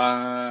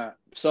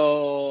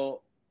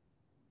 So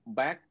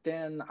back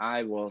then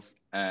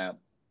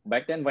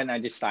when I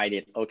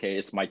decided, okay,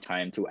 it's my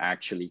time to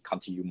actually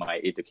continue my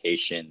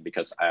education,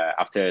 because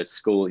after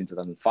school in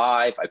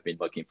 2005, I've been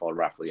working for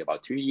roughly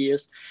about 2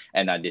 years,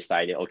 and I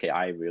decided, okay,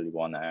 I really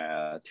want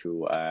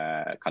to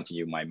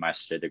continue my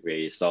master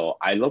degree. So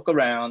I look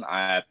around,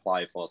 I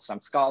applied for some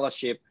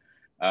scholarship.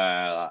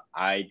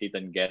 I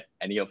didn't get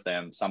any of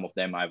them. Some of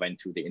them I went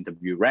to the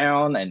interview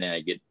round, and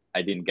then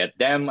I didn't get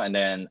them. And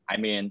then, I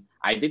mean,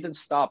 I didn't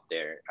stop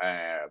there.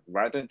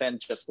 Rather than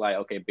just like,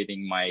 okay,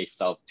 beating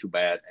myself to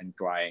bed and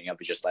crying, I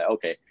was just like,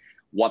 okay,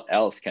 what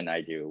else can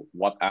I do?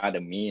 What are the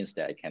means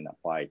that I can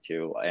apply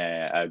to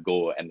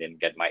go and then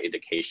get my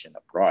education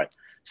abroad?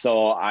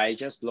 So I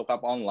just look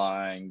up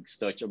online,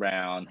 search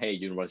around, hey,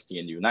 university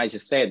in the United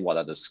States, what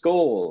are the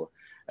schools?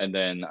 And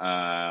then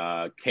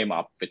came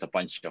up with a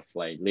bunch of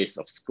like lists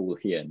of school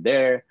here and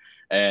there.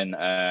 And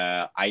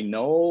I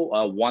know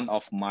one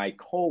of my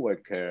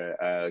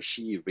coworker,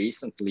 she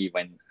recently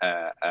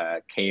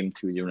came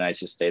to the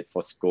United States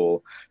for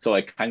school. So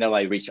I kind of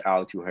like reached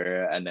out to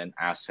her and then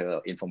asked her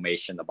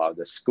information about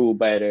the school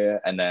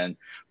better. And then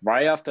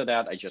right after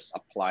that, I just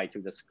applied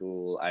to the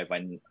school. I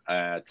went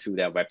to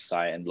their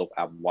website and looked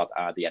up what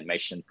are the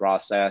admission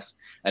process,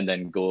 and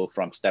then go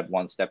from step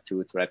 1, step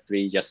 2, step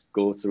 3, just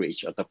go through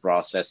each of the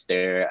process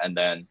there. And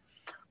then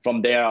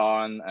from there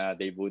on,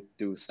 they would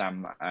do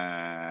some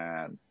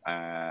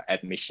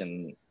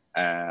admission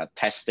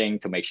testing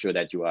to make sure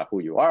that you are who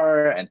you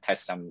are, and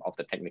test some of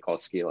the technical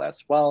skill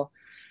as well.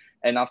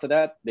 And after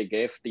that, they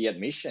gave the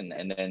admission,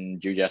 and then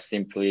you just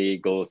simply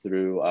go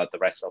through the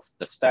rest of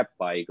the step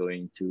by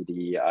going to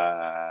the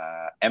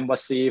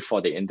embassy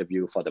for the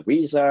interview for the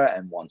visa.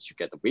 And once you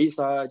get the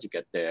visa, you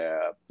get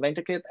the plane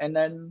ticket, and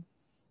then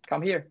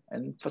come here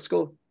and for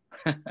school.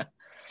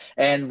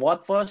 And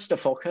what was the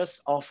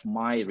focus of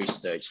my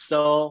research?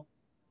 So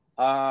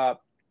my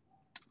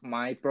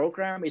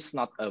program is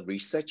not a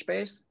research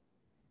based.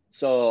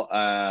 So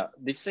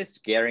this is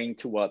gearing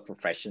toward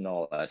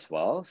professional as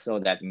well. So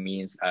that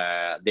means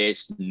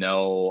there's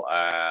no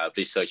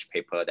research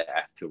paper that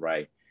I have to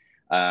write.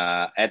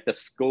 At the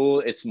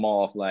school, it's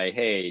more of like,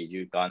 hey,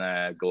 you're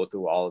gonna go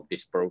through all of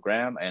this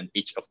program, and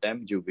each of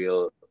them you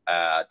will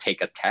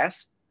take a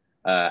test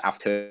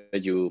after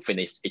you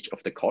finish each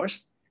of the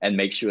course, and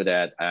make sure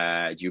that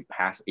you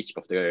pass each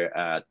of the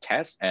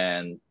tests.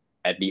 And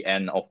at the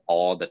end of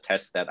all the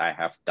tests that I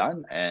have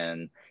done,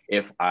 and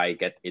if I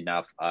get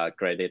enough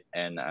credit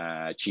and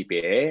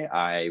GPA,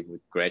 I would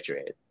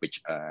graduate,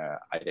 which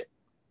I did.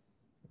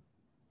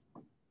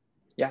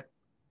 Yeah.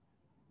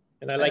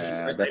 And I like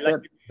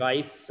your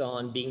advice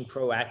on being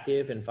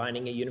proactive and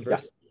finding a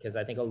university, because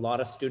I think a lot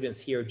of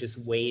students here just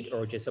wait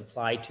or just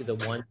apply to the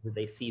ones that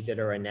they see that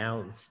are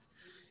announced.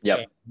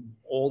 Yep.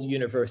 All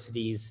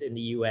universities in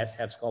the US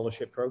have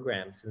scholarship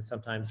programs, and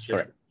sometimes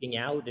just looking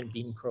out and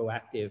being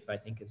proactive, I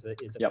think, is a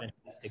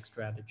fantastic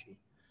strategy.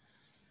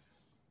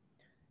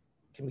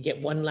 Can we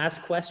get one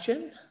last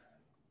question?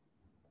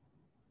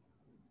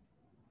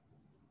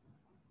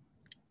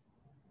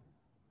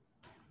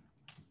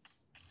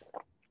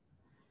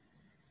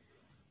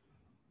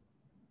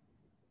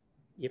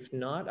 If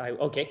not,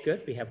 okay,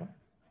 good, we have one.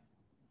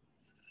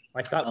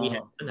 I thought we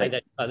had.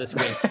 I saw this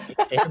screen.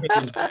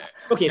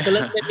 Okay, so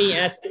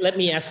let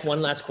me ask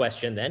one last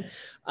question then.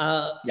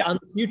 On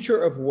the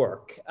future of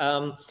work,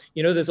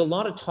 you know, there's a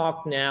lot of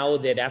talk now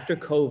that after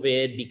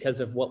COVID, because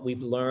of what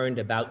we've learned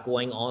about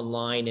going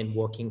online and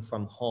working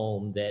from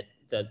home, that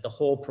the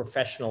whole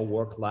professional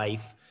work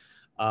life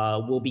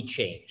will be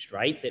changed,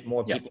 right? That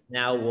more people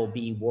now will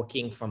be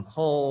working from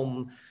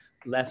home,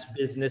 less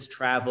business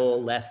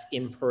travel, less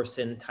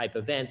in-person type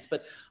events.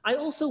 But I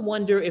also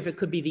wonder if it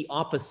could be the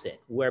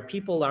opposite, where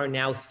people are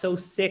now so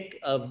sick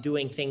of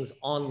doing things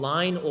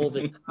online all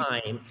the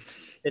time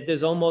that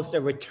there's almost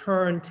a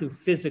return to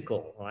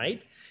physical,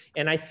 right?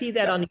 And I see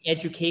that on the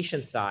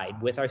education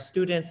side with our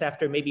students.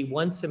 After maybe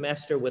one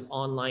semester with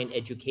online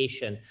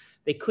education,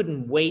 they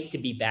couldn't wait to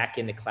be back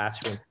in the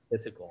classroom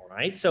physical,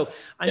 right? So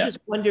I'm just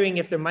wondering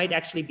if there might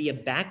actually be a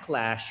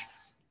backlash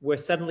where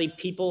suddenly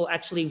people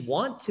actually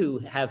want to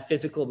have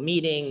physical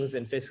meetings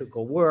and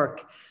physical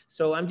work.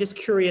 So I'm just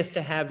curious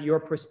to have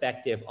your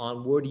perspective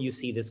on where do you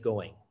see this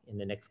going in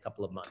the next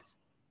couple of months?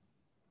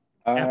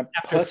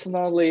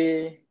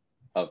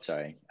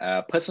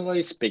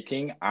 Personally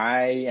speaking,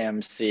 I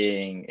am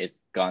seeing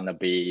it's gonna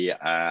be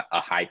a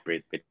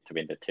hybrid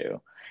between the two.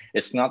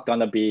 It's not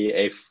gonna be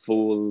a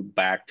full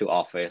back to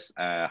office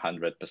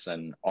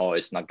 100%, or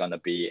it's not gonna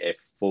be a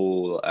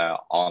full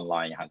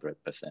online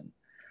 100%.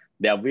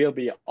 There will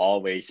be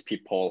always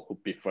people who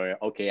prefer,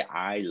 okay,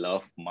 I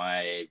love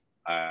my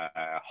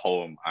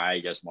home. I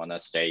just wanna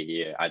stay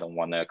here. I don't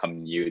wanna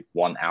commute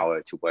 1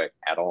 hour to work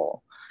at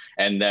all.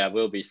 And there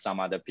will be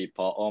some other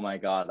people, oh my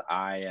God,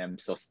 I am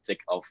so sick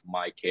of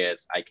my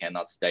kids. I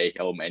cannot stay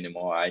home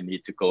anymore. I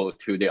need to go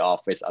to the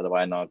office,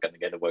 otherwise I'm not gonna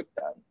get the work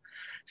done.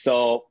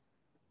 So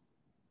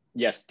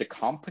yes, the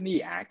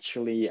company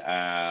actually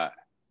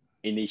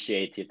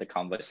initiated the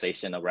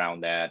conversation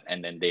around that,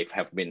 and then they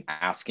have been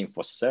asking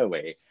for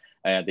survey.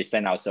 They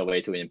send out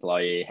survey to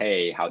employee,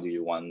 hey, how do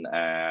you want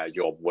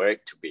your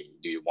work to be?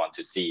 Do you want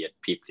to see it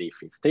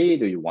 50-50?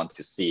 Do you want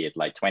to see it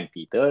like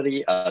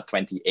 20-30,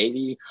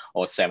 20-80,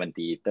 or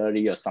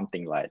 70-30, or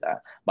something like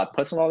that? But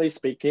personally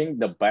speaking,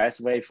 the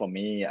best way for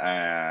me,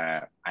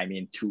 I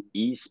mean, to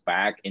ease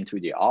back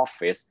into the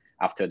office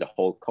after the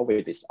whole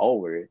COVID is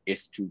over,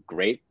 is to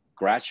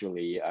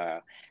gradually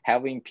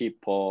having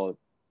people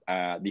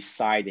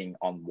deciding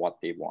on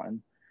what they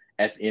want.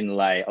 As in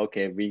like,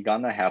 okay, we're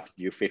gonna have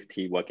you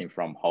 50 working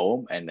from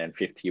home and then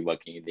 50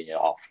 working in the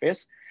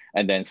office,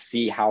 and then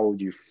see how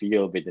you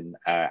feel within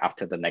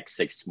after the next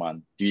 6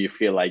 months. Do you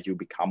feel like you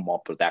become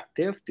more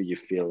productive? Do you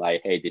feel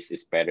like, hey, this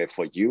is better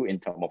for you in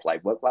terms of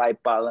like work-life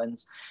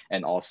balance,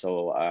 and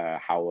also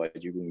how are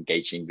you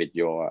engaging with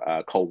your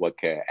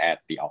co-worker at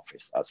the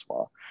office as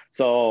well?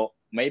 So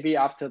maybe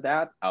after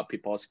that,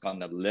 people's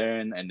gonna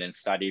learn and then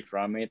study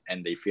from it,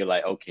 and they feel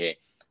like, okay,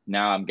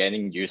 now I'm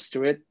getting used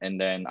to it, and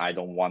then I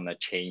don't want to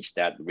change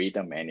that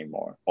rhythm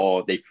anymore.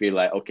 Or they feel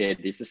like, okay,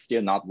 this is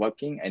still not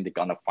working, and they're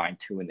gonna fine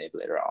tune it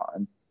later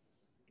on.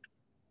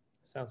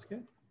 Sounds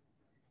good.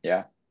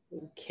 Yeah.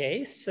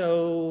 Okay,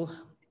 so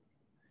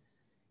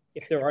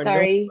if there are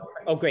Sorry.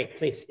 Oh, great,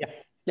 please. Yeah.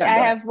 Yeah, I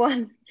have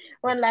one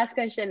last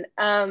question.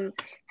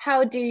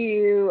 How do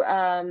you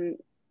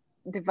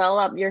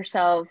develop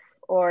yourself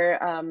or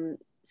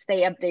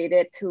stay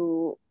updated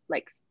to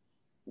like,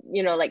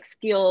 you know, like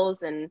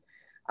skills and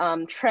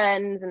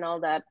trends and all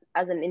that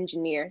as an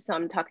engineer? So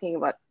I'm talking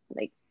about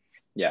like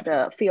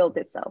the field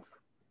itself.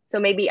 So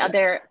maybe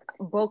other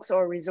books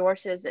or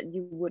resources that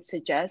you would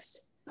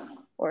suggest,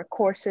 or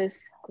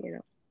courses, you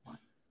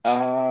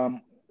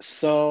know?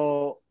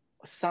 So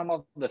some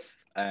of the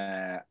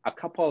a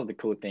couple of the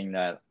cool things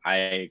that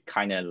I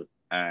kind of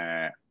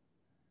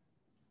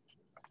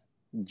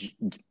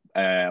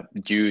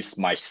use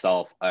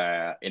myself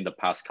in the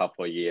past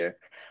couple of years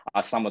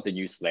are some of the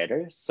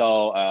newsletters.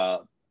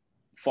 So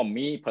for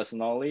me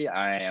personally,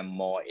 I am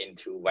more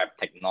into web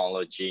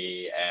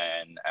technology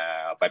and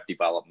web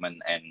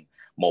development and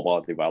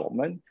mobile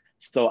development.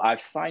 So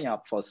I've signed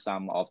up for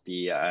some of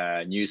the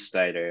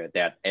newsletter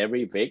that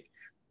every week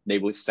they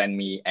would send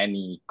me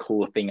any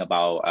cool thing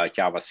about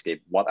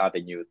JavaScript. What are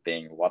the new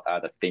thing? What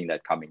are the things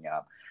that coming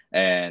up?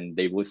 And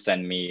they would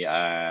send me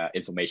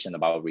information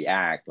about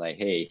React, like,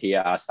 hey,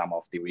 here are some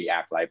of the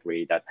React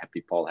library that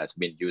people has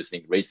been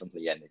using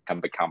recently and it can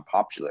become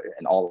popular,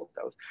 and all of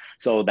those.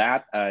 So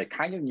that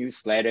kind of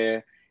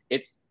newsletter,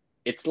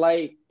 it's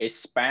like a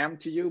spam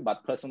to you,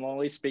 but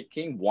personally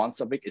speaking,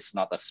 once a week is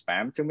not a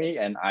spam to me.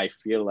 And I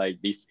feel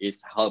like this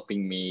is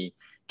helping me,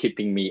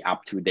 keeping me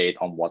up to date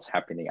on what's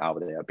happening out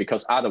there,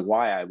 because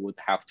otherwise I would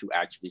have to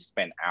actually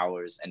spend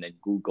hours and then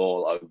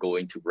Google or go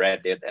into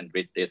Reddit and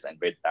read this and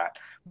read that.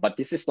 But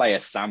this is like a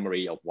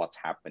summary of what's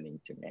happening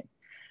to me.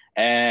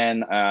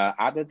 And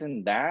other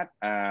than that,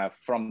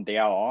 from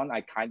there on,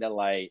 I kind of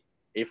like,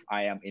 if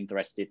I am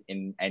interested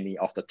in any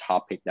of the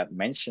topic that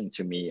mentioned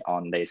to me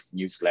on this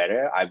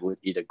newsletter, I would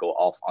either go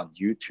off on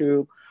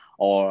YouTube,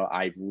 or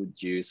I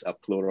would use a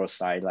plural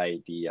site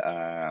like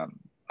the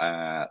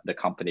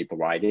company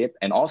provided.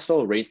 And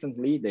also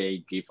recently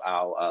they give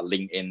out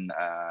LinkedIn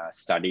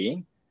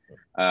studying.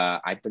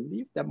 I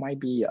believe that might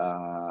be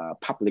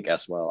public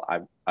as well.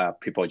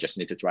 People just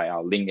need to try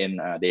out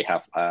LinkedIn. They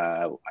have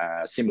a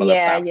similar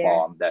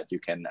platform that you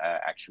can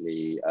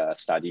actually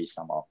study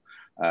some of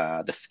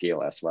the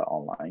skill as well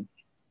online.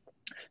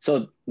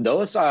 So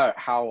those are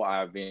how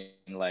I've been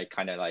like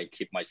kind of like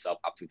keep myself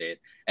up to date.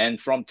 And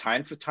from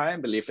time to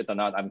time, believe it or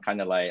not, I'm kind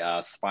of like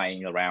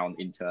spying around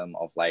in terms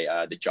of like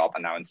the job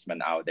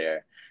announcement out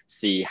there,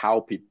 see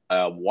how people,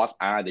 what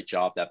are the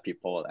jobs that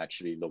people are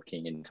actually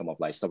looking in terms of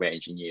like software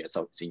engineer,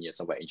 so senior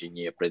software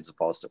engineer,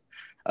 principal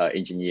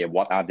engineer,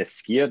 what are the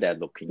skills they're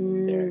looking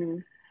in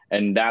there.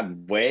 And that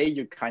way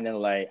you kind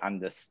of like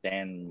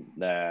understand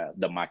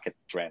the market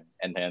trend.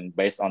 And then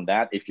based on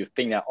that, if you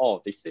think that,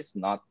 oh, this is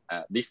not,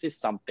 this is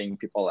something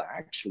people are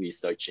actually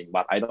searching,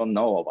 but I don't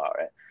know about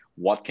it,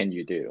 what can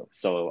you do?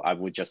 So I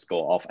would just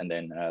go off and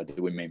then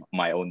do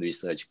my own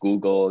research,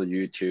 Google,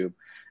 YouTube.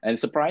 And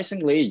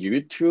surprisingly,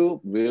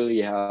 YouTube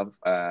really have,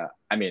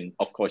 I mean,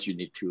 of course you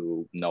need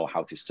to know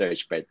how to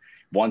search, but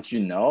once you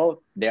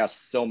know, there are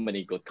so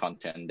many good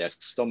content. There's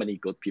so many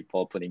good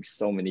people putting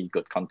so many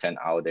good content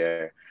out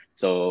there.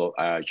 So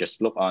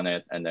just look on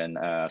it and then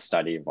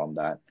study from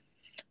that.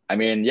 I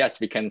mean, yes,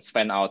 we can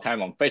spend our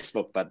time on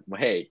Facebook, but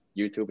hey,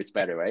 YouTube is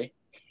better, right?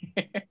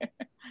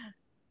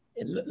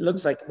 It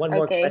looks like one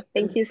more Okay, question.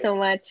 thank you so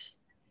much.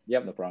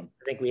 Yep, no problem.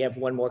 I think we have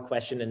one more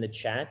question in the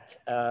chat.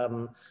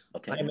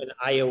 Okay. I'm an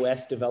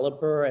iOS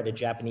developer at a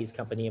Japanese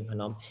company in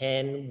Phnom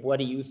Penh. What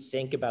do you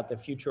think about the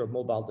future of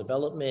mobile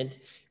development?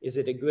 Is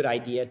it a good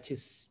idea to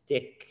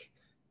stick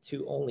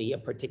to only a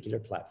particular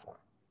platform?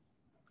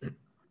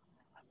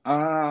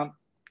 I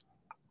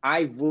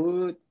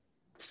would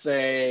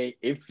say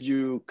if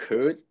you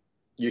could,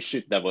 you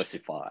should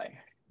diversify.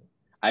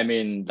 I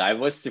mean,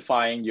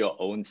 diversifying your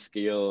own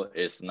skill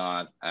is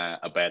not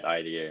a bad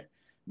idea,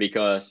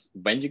 because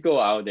when you go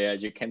out there,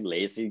 you can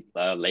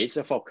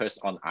laser focus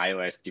on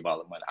iOS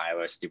development,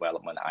 iOS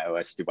development,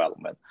 iOS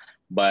development.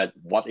 But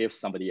what if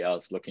somebody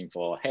else looking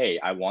for, hey,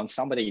 I want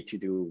somebody to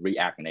do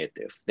React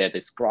Native, that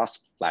is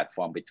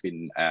cross-platform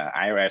between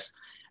iOS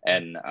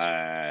and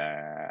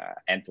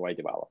Android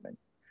development.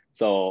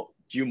 So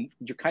you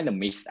kind of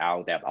missed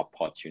out that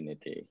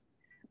opportunity.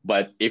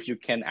 But if you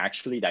can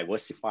actually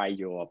diversify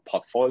your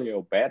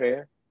portfolio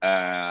better,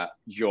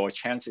 your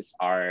chances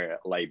are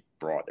like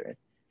broader.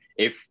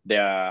 If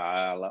there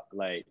are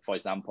like, for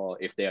example,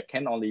 if there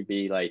can only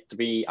be like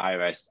 3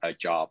 iOS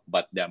job,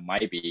 but there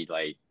might be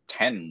like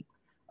 10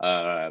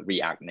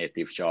 React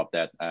Native job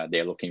that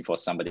they're looking for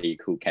somebody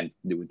who can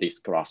do this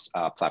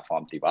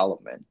cross-platform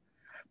development.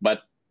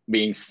 But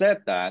being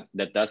said that,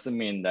 that doesn't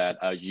mean that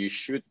you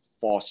should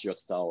force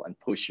yourself and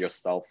push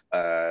yourself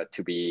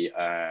to be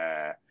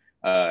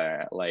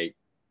like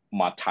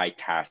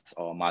multitask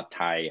or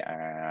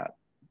multi-domain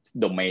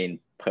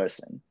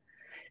person.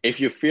 If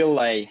you feel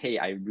like, hey,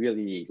 I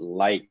really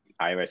like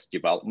iOS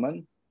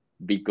development,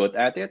 be good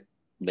at it,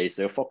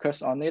 laser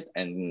focus on it,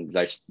 and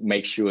like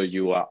make sure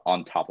you are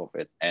on top of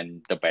it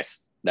and the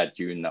best that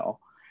you know.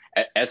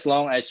 As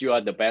long as you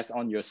are the best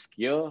on your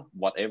skill,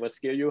 whatever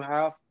skill you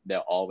have,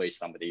 there's always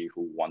somebody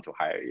who want to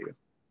hire you.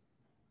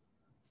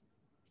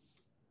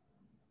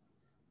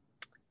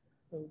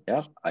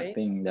 Yeah, I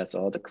think that's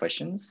all the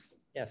questions.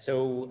 Yeah,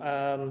 so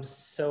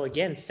so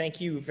again,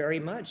 thank you very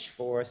much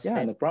for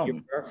spending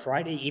your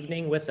Friday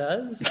evening with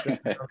us.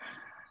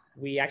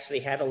 We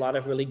actually had a lot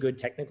of really good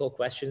technical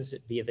questions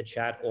via the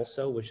chat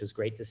also, which is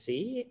great to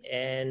see.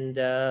 And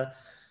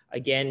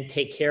again,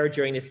 take care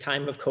during this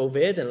time of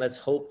COVID, and let's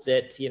hope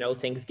that, you know,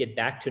 things get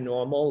back to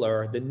normal,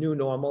 or the new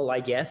normal,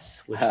 I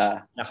guess, which is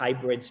the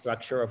hybrid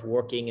structure of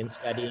working and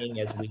studying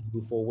as we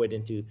move forward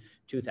into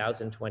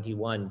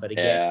 2021. But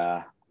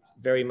again,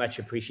 very much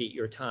appreciate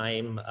your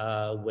time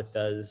with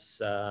us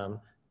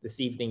this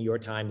evening, your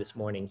time this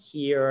morning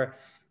here,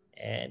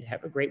 and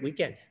have a great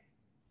weekend.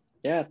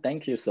 Yeah,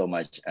 thank you so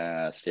much,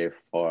 Steve,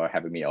 for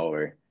having me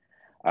over.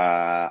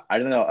 I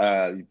don't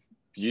know,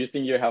 do you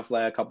think you have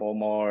like a couple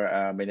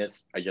more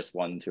minutes? I just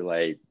want to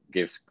like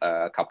give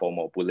a couple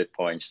more bullet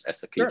points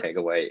as a key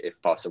takeaway, if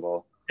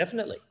possible.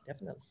 Definitely,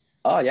 definitely.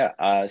 Oh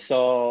yeah,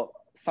 so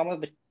some of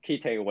the key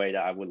takeaway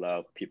that I would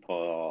love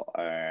people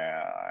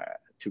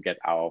to get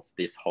out of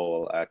this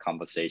whole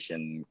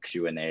conversation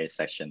Q&A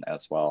session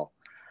as well.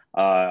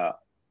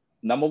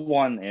 Number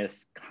one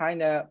is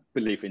kind of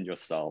believe in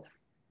yourself.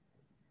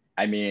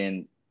 I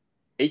mean,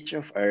 each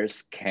of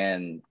us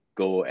can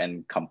go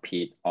and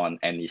compete on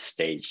any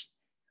stage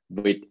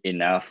with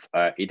enough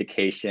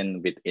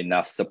education, with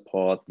enough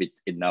support, with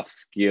enough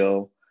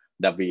skill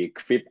that we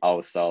equip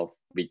ourselves.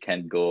 We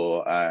can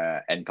go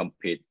and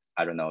compete,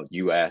 I don't know,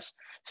 US,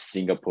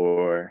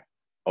 Singapore,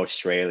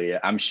 Australia.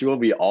 I'm sure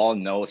we all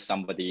know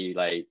somebody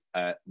like,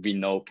 we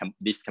know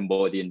this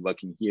Cambodian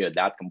working here,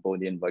 that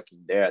Cambodian working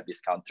there,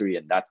 this country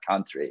and that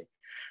country.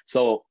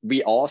 So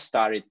we all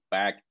started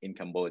back in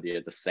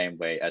Cambodia the same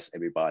way as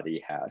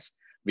everybody has.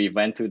 We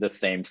went to the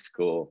same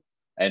school,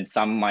 and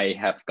some might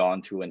have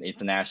gone to an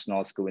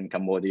international school in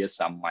Cambodia,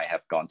 some might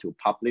have gone to a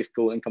public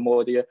school in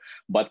Cambodia,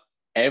 but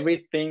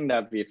everything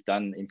that we've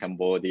done in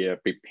Cambodia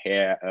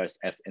prepare us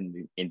as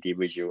an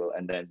individual,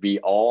 and then we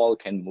all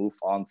can move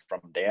on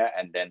from there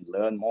and then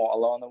learn more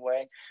along the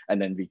way,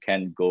 and then we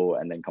can go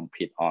and then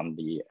compete on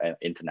the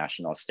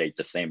international stage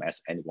the same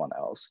as anyone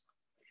else.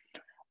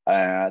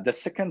 The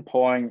second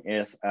point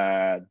is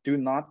do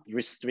not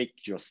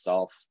restrict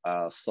yourself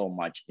so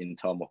much in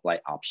terms of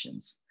like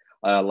options.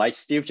 Like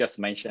Steve just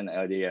mentioned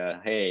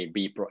earlier, hey,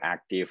 be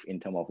proactive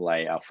in terms of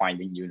like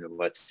finding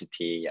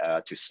university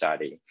to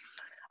study.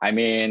 I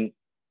mean,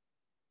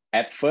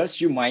 at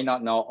first you might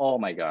not know, oh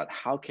my God,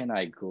 how can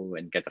I go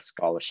and get a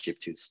scholarship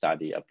to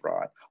study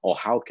abroad? Or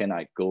how can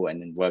I go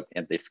and work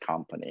at this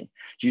company?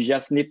 You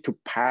just need to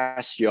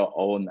pass your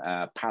own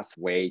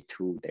pathway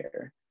to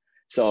there.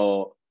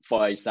 So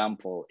for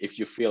example, if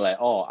you feel like,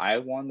 oh, I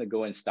want to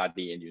go and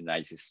study in the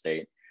United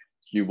States,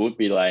 you would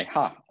be like,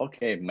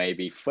 okay,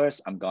 maybe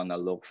first I'm gonna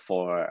look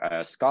for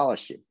a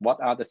scholarship. What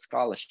are the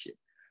scholarships?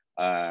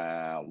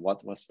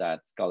 What was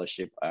that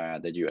scholarship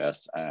the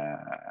US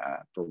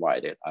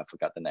provided? I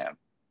forgot the name.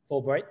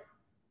 Fulbright?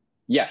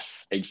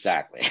 Yes,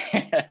 exactly.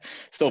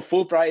 So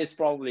Fulbright is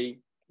probably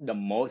the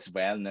most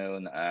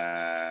well-known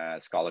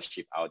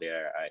scholarship out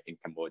there in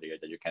Cambodia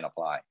that you can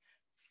apply.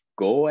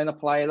 go and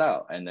apply it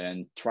out and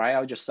then try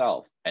out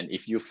yourself. And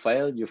if you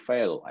fail, you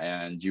fail.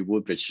 And you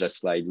would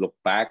just like look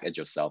back at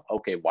yourself.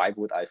 Okay, why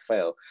would I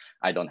fail?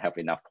 I don't have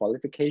enough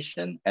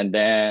qualification. And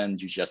then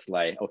you just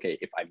like, okay,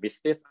 if I miss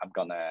this, I'm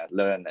gonna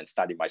learn and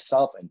study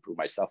myself and improve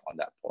myself on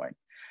that point.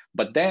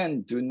 But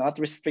then do not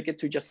restrict it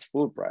to just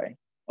Fulbright.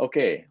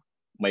 Okay,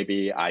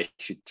 maybe I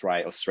should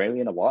try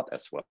Australian award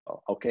as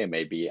well. Okay,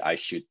 maybe I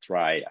should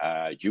try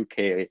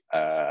UK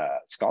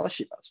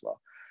scholarship as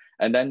well.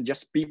 And then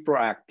just be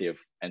proactive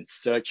and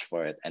search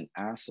for it and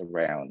ask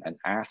around and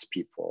ask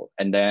people.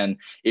 And then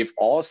if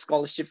all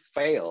scholarship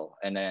fail,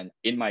 and then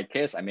in my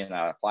case, I mean,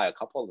 I applied a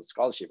couple of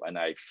scholarship and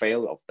I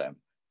failed of them,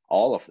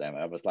 all of them.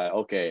 I was like,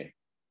 okay,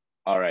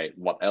 all right,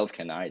 what else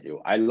can I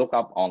do? I look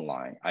up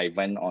online. I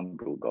went on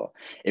Google.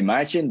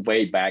 Imagine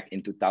way back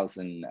in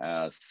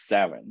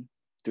 2007,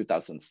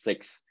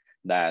 2006,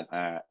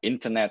 that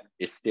internet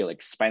is still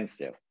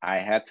expensive. I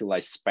had to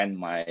like spend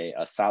my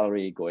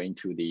salary going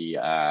to the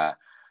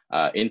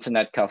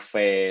internet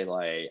cafe,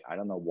 like, I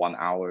don't know, 1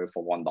 hour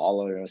for $1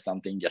 or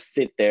something, just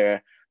sit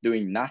there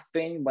doing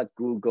nothing but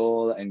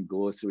Google and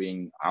go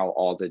through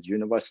all the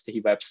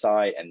university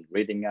website and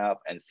reading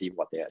up and see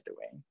what they are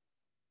doing.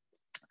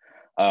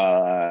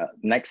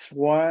 Next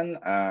one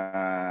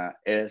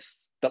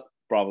is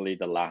probably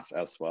the last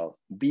as well.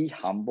 Be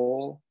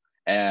humble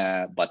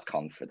but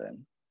confident.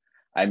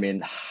 I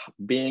mean,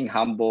 being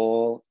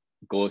humble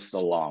goes a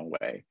long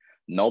way.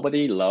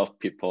 Nobody loves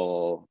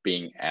people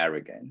being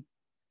arrogant.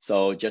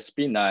 So just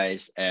be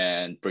nice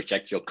and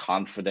project your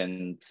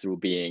confidence through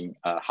being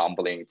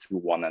humbling to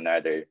one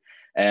another,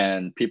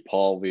 and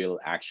people will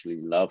actually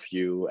love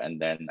you.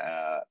 And then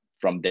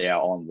from there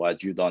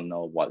onward, you don't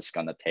know what's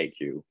gonna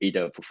take you,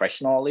 either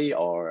professionally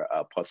or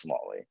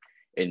personally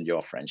in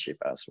your friendship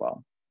as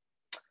well.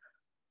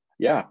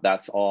 Yeah,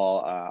 that's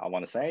all I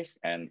want to say.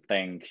 And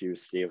thank you,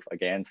 Steve,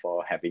 again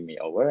for having me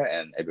over,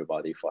 and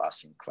everybody for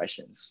asking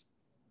questions.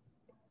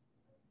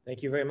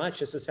 Thank you very much.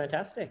 This was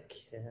fantastic.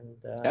 And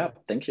yeah,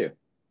 thank you.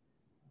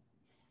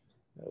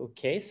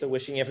 Okay, so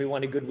wishing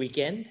everyone a good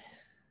weekend.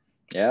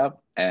 Yeah,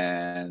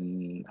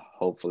 and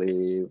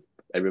hopefully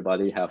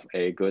everybody have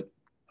a good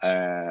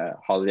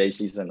holiday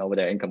season over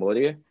there in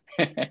Cambodia.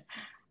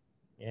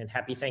 And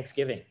happy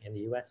Thanksgiving in the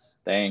US.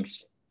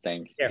 Thanks.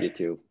 You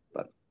too.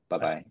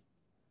 Bye-bye.